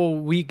 whoa,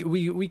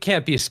 we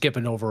can't be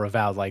skipping over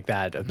Avowed like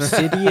that.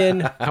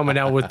 Obsidian coming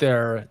out with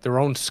their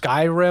own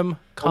Skyrim.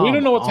 But we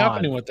don't know what's Come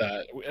happening on. with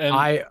that. And,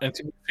 I- and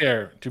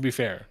to be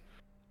fair,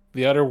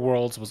 The Outer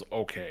Worlds was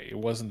okay. It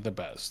wasn't the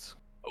best.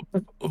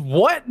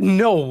 What?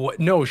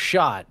 No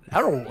shot.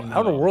 Outer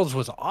No. Worlds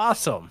was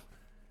awesome.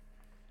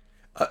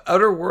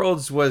 Outer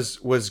Worlds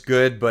was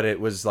good, but it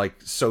was like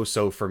so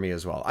for me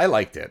as well. I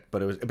liked it,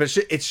 but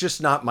it's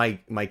just not my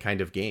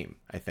kind of game.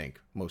 I think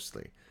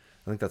mostly.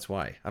 I think that's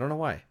why. I don't know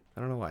why.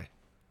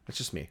 It's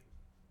just me.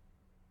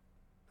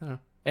 And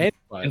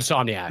But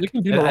Insomniac. You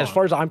can do no As wrong.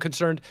 far as I'm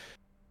concerned,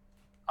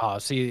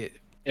 see,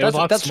 it was a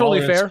lot that's totally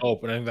smaller in fair.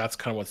 Scope, and I think that's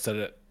kind of what set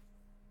it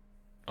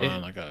on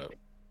It- like a.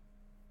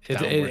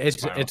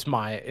 It's downward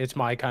it's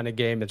my kind of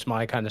game. It's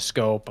my kind of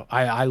scope.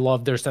 I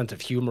love their sense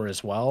of humor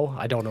as well.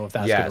 I don't know if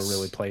that's Yes. going to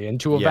really play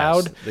into Yes,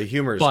 Avowed, the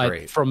humor is but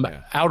great. from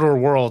Yeah. Outer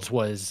Worlds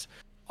was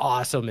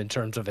awesome in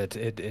terms of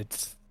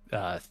its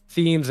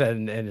themes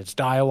and its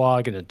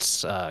dialogue and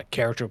its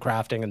character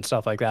crafting and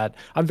stuff like that.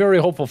 I'm very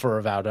hopeful for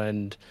Avowed,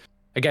 and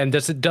again,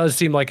 it does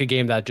seem like a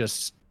game that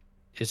just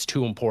is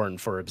too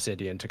important for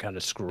Obsidian to kind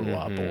of screw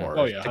up Mhm. or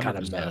Oh, yeah, to kind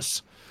of 100%.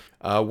 miss.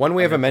 One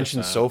we haven't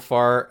mentioned 100%. so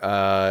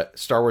far,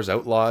 Star Wars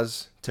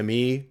Outlaws, to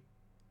me,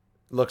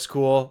 looks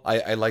cool.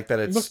 I like that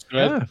It it's looks good.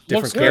 yeah,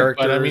 different Looks good,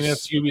 but I mean,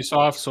 characters. it's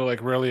Ubisoft, so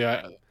like really,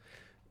 I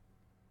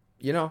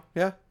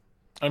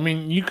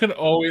mean, you can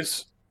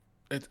always.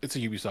 It's a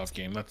Ubisoft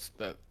game.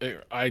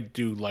 I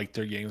do like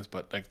their games,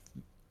 but like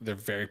they're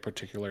very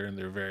particular and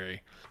they're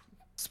very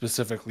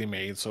specifically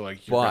made. So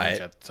like you're gonna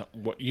But- get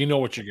what you know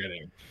what you're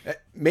getting.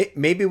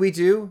 Maybe we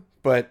do,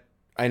 but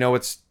I know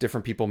it's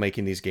different people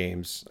making these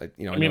games. I I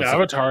mean,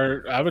 know it's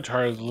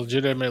Avatar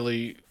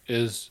legitimately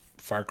is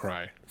Far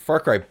Cry. Far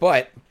Cry,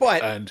 but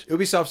And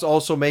Ubisoft's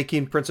also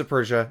making Prince of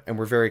Persia, and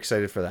we're very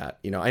excited for that.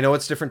 I know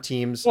it's different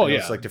teams. Well, I know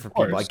yeah, it's like different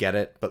of people. I course. get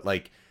it, but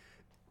like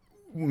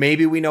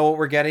maybe we know what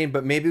we're getting,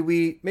 but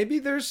maybe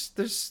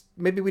there's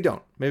maybe we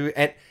don't. Maybe,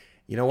 and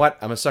you know what?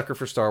 I'm a sucker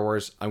for Star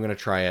Wars. I'm gonna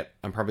try it.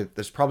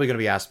 There's probably gonna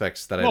be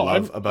aspects that I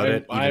love about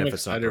it, even I'm if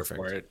it's not excited perfect.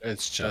 for it.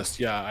 It's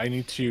just I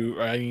need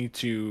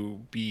to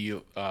be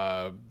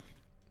I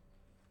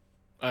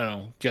don't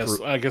know.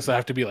 I guess I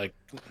have to be like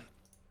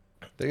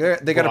They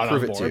got to brought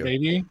prove on it to board, you.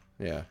 maybe.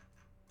 Yeah.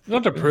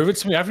 Not to prove it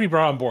to me. I have to be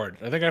brought on board.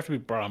 I think I have to be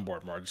brought on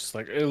board more. Just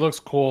like it looks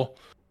cool,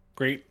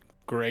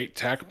 great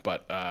tech,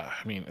 but I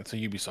mean, it's a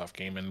Ubisoft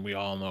game, and we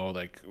all know,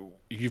 like,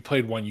 if you've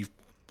played one, you've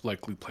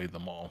likely played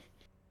them all.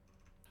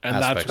 And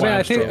Aspects that's why Yeah, I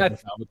I'm think struggling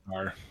with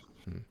Avatar.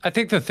 I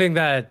think the thing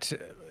that,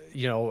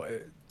 you know,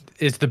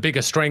 is the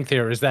biggest strength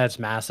here is that it's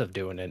Massive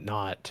doing it,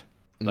 not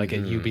like a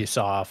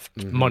Ubisoft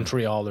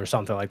Montreal or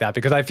something like that.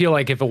 Because I feel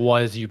like if it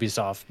was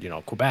Ubisoft, you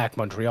know, Quebec,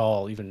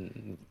 Montreal,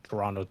 even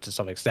Toronto to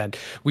some extent,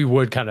 we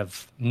would kind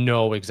of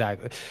know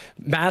exactly.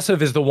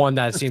 Massive is the one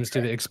that seems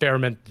to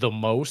experiment the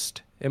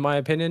most, in my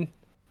opinion.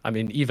 I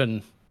mean,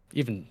 even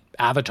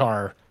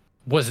Avatar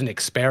was an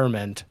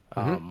experiment,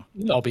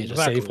 albeit a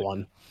safe Exactly.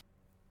 one.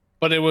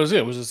 But it was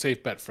a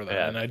safe bet for them,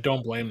 Yeah. and I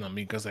don't blame them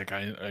because, like,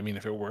 I mean,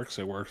 if it works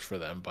for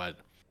them. But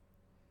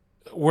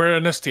we're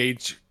in a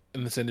stage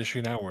in this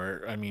industry now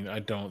where, I mean, I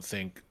don't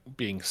think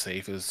being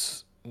safe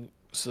is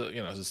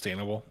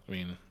sustainable. I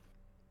mean,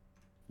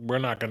 we're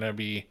not gonna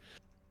be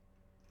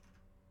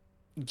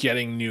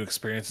getting new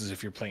experiences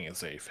if you're playing it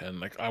safe, and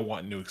like, I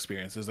want new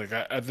experiences. Like,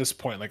 at this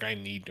point, like, I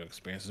need new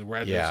experiences. We're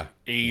at Yeah. this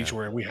age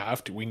where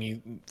we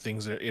need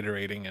things that are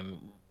iterating and,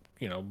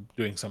 you know,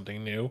 doing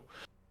something new.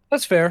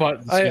 That's fair. But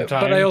at the same But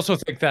I time- also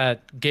think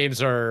that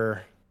games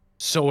are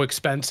so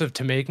expensive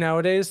to make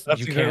nowadays. That's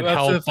You the- can't that's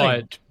help the thing.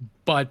 but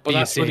But be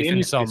that's where the safe in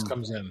indie some. space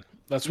comes in.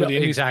 That's where the Yeah,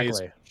 indie exactly.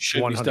 space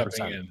should be stepping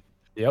 100%. in.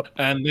 Yep.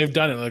 And they've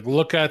done it. Like,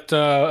 look at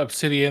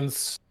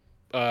Obsidian's.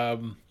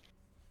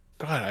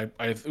 God,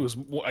 I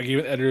gave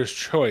it editor's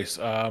choice.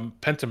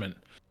 Pentiment.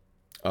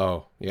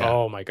 Oh, yeah.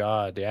 Oh my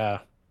god, yeah.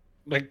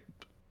 Like,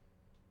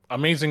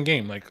 amazing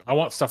game. Like, I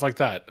want stuff like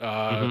that.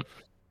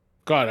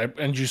 God,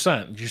 and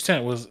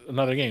Jusant was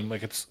another game.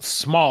 Like, it's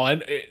small,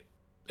 and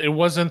it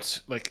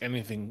wasn't like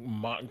anything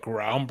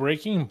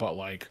groundbreaking, but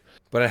like,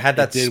 But it had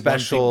that did one thing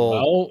special.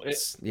 well.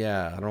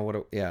 Yeah, I don't know what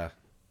it. Yeah.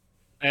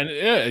 And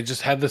yeah, it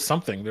just had this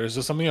something. There's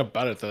just something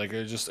about it that, like,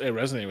 it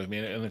resonated with me,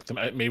 and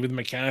like, maybe the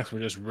mechanics were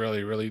just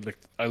really, really, like,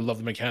 I love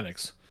the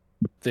mechanics.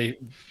 They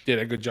did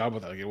a good job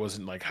with it. Like, it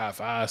wasn't like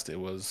half-assed. It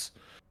was,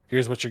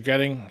 here's what you're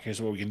getting,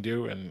 here's what we can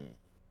do, and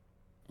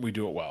we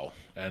do it well,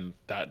 and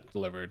that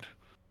delivered.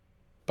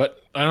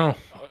 But I don't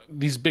know,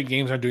 these big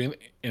games aren't doing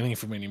anything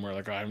for me anymore.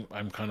 Like, I'm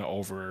kind of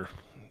over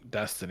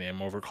Destiny.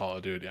 I'm over Call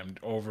of Duty. I'm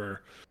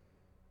over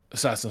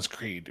Assassin's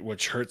Creed,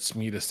 which hurts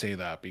me to say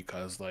that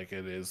because, like,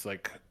 it is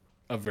like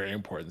a very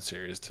important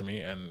series to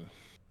me, and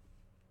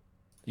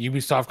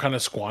Ubisoft kind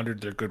of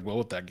squandered their goodwill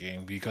with that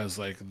game because,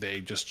 like,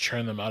 they just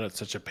churned them out at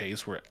such a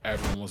pace where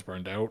everyone was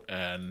burned out,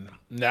 and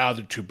now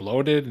they're too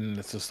bloated, and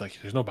it's just like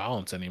there's no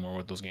balance anymore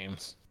with those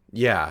games.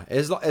 Yeah,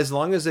 as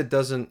long as it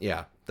doesn't.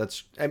 Yeah,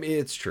 I mean,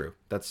 it's true.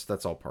 That's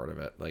all part of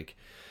it. Like,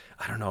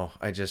 I don't know.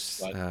 I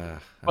just.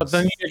 But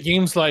then you get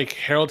games like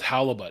Harold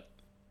Halibut,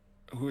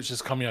 which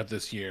is coming out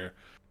this year,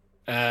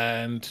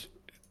 and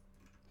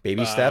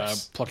Baby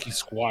Steps. Plucky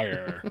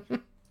Squire.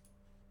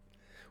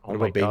 What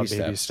about Baby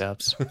Baby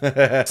Steps?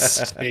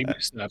 Steps. Baby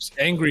Steps,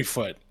 Angry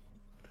Foot.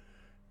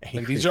 Like,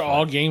 Angry these are Foot.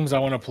 all games I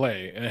want to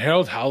play. And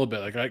Harold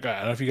Halibut, like, I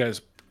don't know if you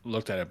guys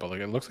looked at it, but like,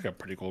 it looks like a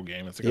pretty cool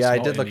game. It's like a Yeah, I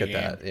small did look indie at game.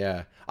 that.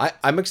 Yeah,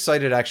 I'm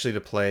excited actually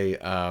to play.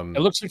 It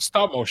looks like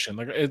stop motion.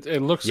 Like,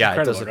 it looks Yeah, it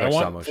incredible. does look Like, like I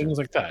stop want motion. things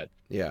like that.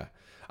 Yeah,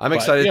 I'm But,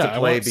 excited yeah, to I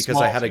play want because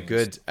small I had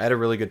things. I had a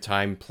really good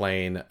time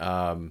playing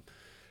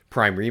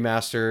Prime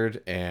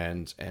Remastered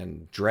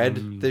and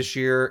Dread this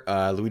year.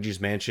 Luigi's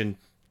Mansion,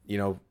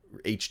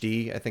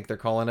 HD, I think they're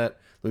calling it.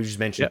 Luigi's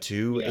Mansion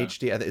 2 Yeah.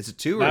 HD. Is it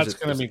 2 or That's is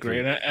it going to be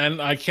great.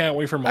 And I can't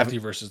wait for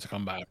Multiverses to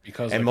come back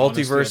because, and like,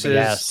 honestly, Multiverses? I've been-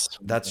 Yes.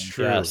 That's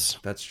true. Yes.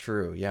 That's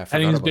true. Yeah, I and forgot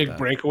these about big that.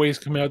 breakaways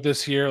coming out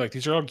this year. Like,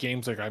 these are all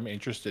games like I'm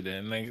interested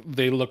in.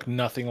 They look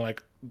nothing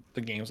like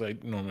the games I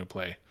normally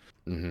play.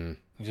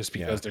 Just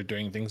because they're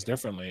doing things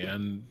differently,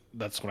 and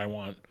that's what I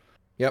want.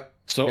 Yep.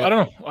 So Yep. I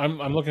don't know.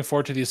 I'm looking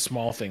forward to these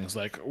small things.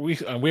 Like, we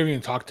haven't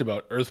even talked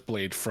about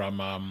Earthblade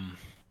from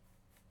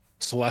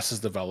Celeste's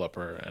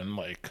developer, and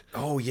like,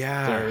 Oh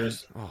yeah.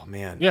 There's- Oh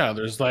man. yeah,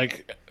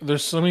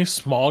 there's so many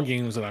small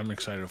games that I'm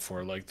excited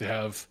for. Like, they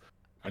have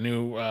a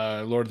new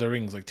Lord of the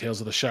Rings, like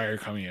Tales of the Shire,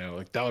 coming out.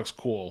 Like, that looks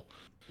cool.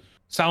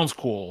 Sounds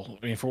cool.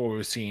 I mean, for what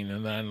we've seen,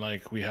 and then,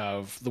 like, we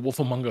have The Wolf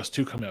Among Us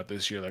 2 coming out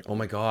this year. Like, Oh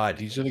my god.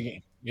 these are the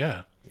games.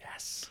 Yeah,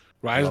 Yes.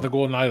 Rise of Love the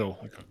Golden Idol.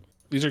 Like,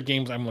 these are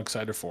games I'm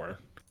excited for.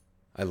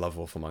 I love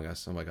Wolf Among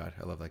Us. Oh my god,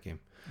 I love that game.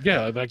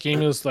 Yeah, that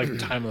game is like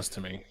timeless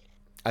to me.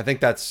 I think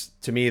that's,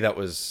 to me, that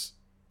was,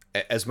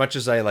 as much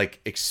as I like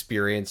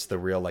experienced the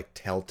real like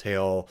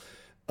telltale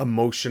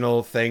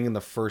emotional thing in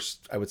the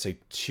first, I would say,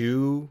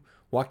 2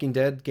 Walking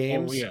Dead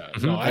games. Oh yeah,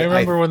 no, I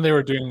remember when they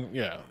were doing.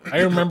 Yeah,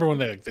 I remember when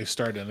they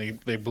started and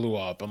they blew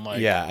up and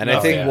like. Yeah, and no,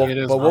 I think yeah, it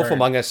is but Wolf hard.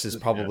 Among Us is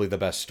probably the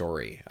best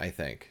story, I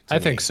think. to I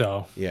think me.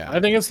 so. Yeah. I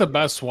think it's the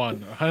best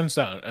one, hands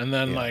down. And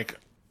then Yeah. like,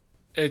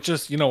 it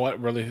just, you know what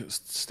really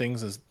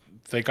stings is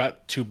they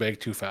got too big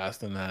too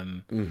fast, and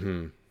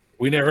then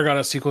We never got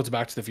a sequel to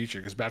Back to the Future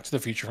because Back to the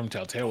Future from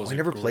Telltale was I a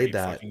never great played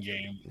that fucking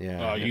game.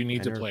 Yeah, You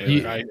need to never play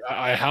played it.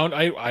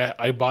 Like,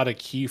 I bought a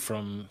key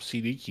from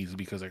CD Keys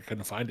because I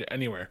couldn't find it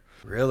anywhere.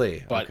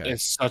 Really? But Okay.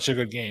 it's such a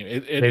good game.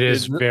 It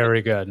is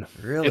very good.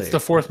 Really? It's the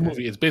fourth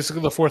movie. It's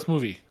basically the fourth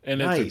movie, and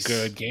Nice. it's a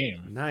good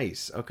game.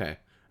 Nice. Okay.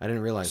 I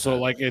didn't realize So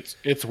that. like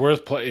it's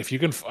worth play if you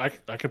can.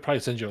 I could probably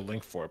send you a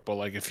link for it, but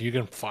like if you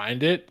can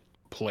find it,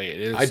 play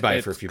it. I'd buy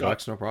it for a few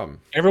bucks, no problem.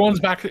 Everyone's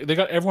back. They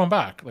got everyone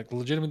back. Like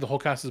legitimately, the whole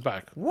cast is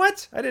back.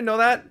 What? I didn't know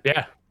that.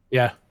 Yeah.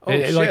 Yeah. Oh,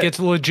 Like shit. it's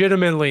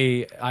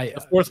legitimately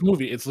The fourth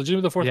movie. It's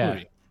legitimately the fourth Yeah.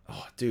 movie.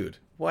 Oh, dude.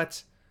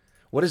 What?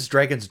 What is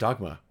Dragon's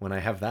Dogma when I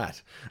have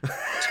that?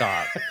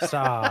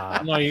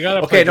 stop. No, you gotta.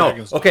 Okay, play no.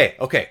 Dragon's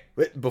Okay.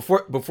 Wait,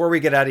 Before we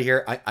get out of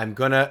here, I'm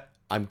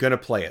gonna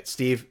play it.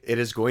 Steve, it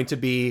is going to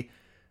be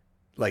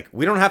like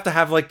we don't have to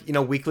have like,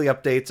 weekly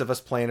updates of us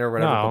playing or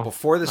whatever, No, but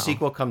before the no.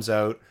 sequel comes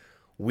out,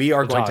 we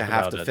are We'll going to talk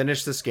have about to it.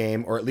 finish this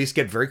game or at least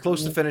get very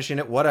close to finishing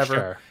it, whatever.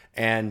 Sure.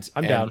 And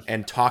I'm down.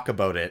 and talk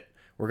about it.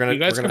 We're gonna You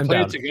guys we're can gonna play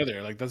down. it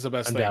together. Like that's the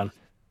best I'm thing. down.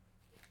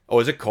 Oh,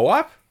 is it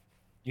co-op?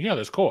 Yeah,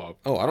 there's co-op.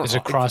 Oh, I don't Is know.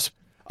 it cross?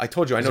 I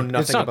told you I know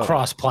nothing It's not about it.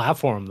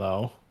 cross-platform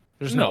though.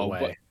 There's no, No, way.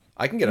 but-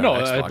 I can get it No,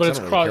 on Xbox. but it's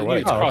I don't cross. really care what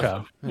It's I do. Oh, cross.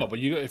 okay. No, but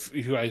if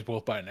you guys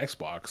both buy an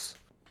Xbox,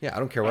 Yeah, I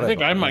don't care what I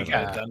think buy. I might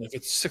Yeah. get it then if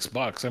it's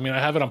 $6. I mean, I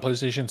have it on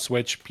PlayStation,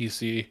 Switch,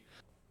 PC.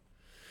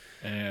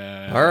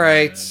 And All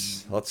right,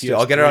 let's do.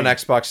 I'll get it on PS3.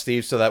 Xbox,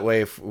 Steve, so that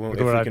way if we what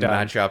can I've done.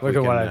 match up, Look we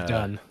at what can, I've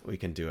done. We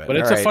can do it. But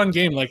it's All a right. fun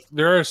game. Like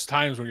there are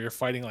times where you're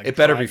fighting like It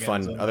better be dragons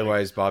fun, and, like,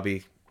 otherwise,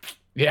 Bobby.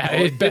 Yeah,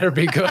 it better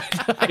be good.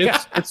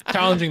 it's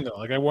challenging though.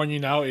 Like I warn you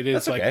now, it is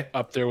That's like okay.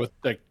 up there with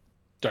like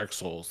Dark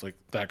Souls, like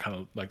that kind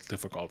of like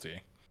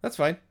difficulty. That's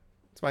fine.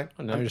 It's fine.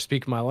 Now you're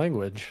speaking my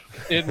language.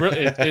 It really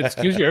it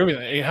gives you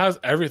everything. It has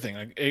everything.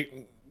 Like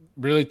it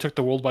really took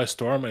the world by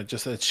storm. And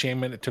it's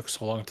shame it took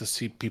so long to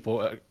see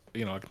people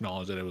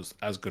acknowledge that it was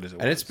as good as it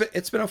And was.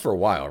 it's been out for a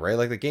while, right?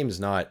 Like the game is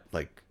not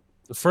like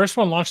The first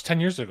one launched 10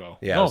 years ago.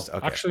 Yeah, No,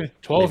 okay. actually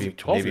 12, Maybe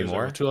 12 years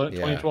more? ago.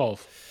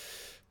 2012.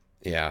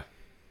 yeah.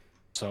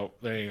 So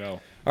there you go.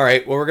 All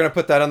right. Well, we're gonna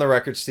put that on the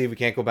record, Steve. We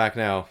can't go back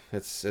now.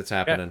 It's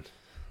happening.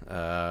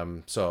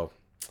 So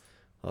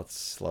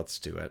let's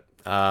do it.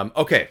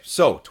 Okay.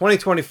 So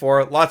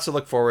 2024, lots to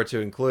look forward to,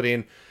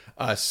 including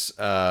us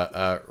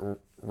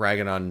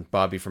ragging on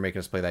Bobby for making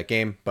us play that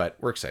game, but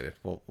we're excited.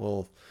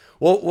 We'll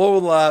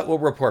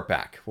report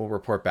back. We'll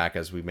report back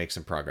as we make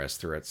some progress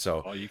through it.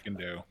 So All you can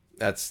do.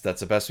 that's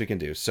the best we can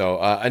do. So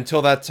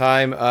until that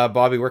time,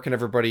 Bobby, where can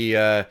everybody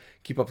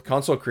keep up with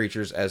Console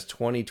Creatures as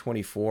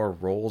 2024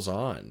 rolls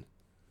on?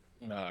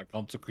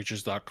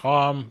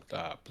 ConsoleCreatures.com,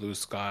 Blue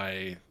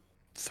Sky,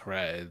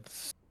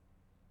 Threads,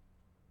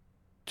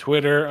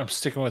 Twitter. I'm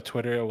sticking with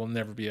Twitter. It will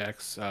never be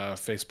X.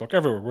 Facebook,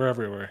 everywhere. We're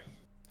everywhere.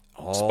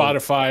 All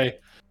Spotify,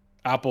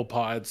 Apple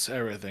Pods,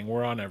 everything.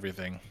 We're on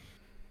everything.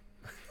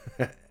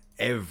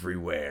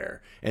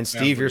 everywhere. And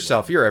Steve, Everywhere.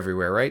 yourself, you're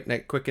everywhere,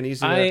 right? Quick and easy.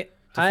 to I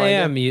find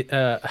am. you?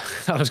 I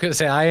was going to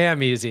say I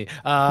am easy.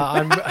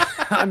 I'm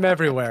I'm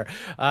everywhere.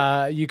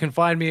 You can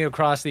find me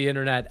across the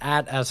internet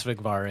at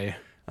Svigvari.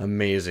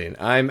 Amazing.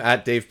 I'm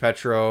at Dave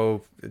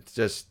Petro.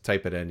 Just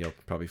type it in. You'll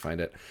probably find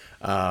it.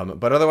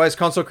 But otherwise,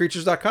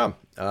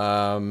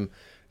 consolecreatures.com.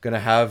 Gonna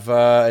have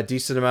a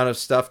decent amount of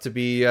stuff to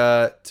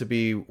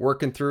be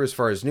working through as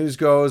far as news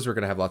goes. We're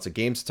gonna have lots of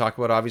games to talk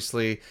about,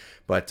 obviously.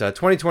 But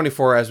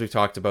 2024, as we've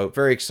talked about,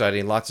 very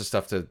exciting. Lots of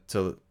stuff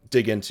to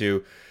dig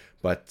into.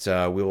 But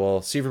we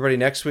will see everybody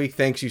next week.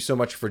 Thanks you so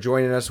much for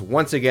joining us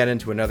once again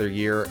into another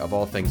year of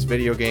all things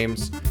video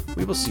games.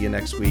 We will see you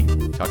next week.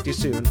 Talk to you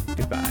soon.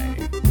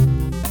 Goodbye.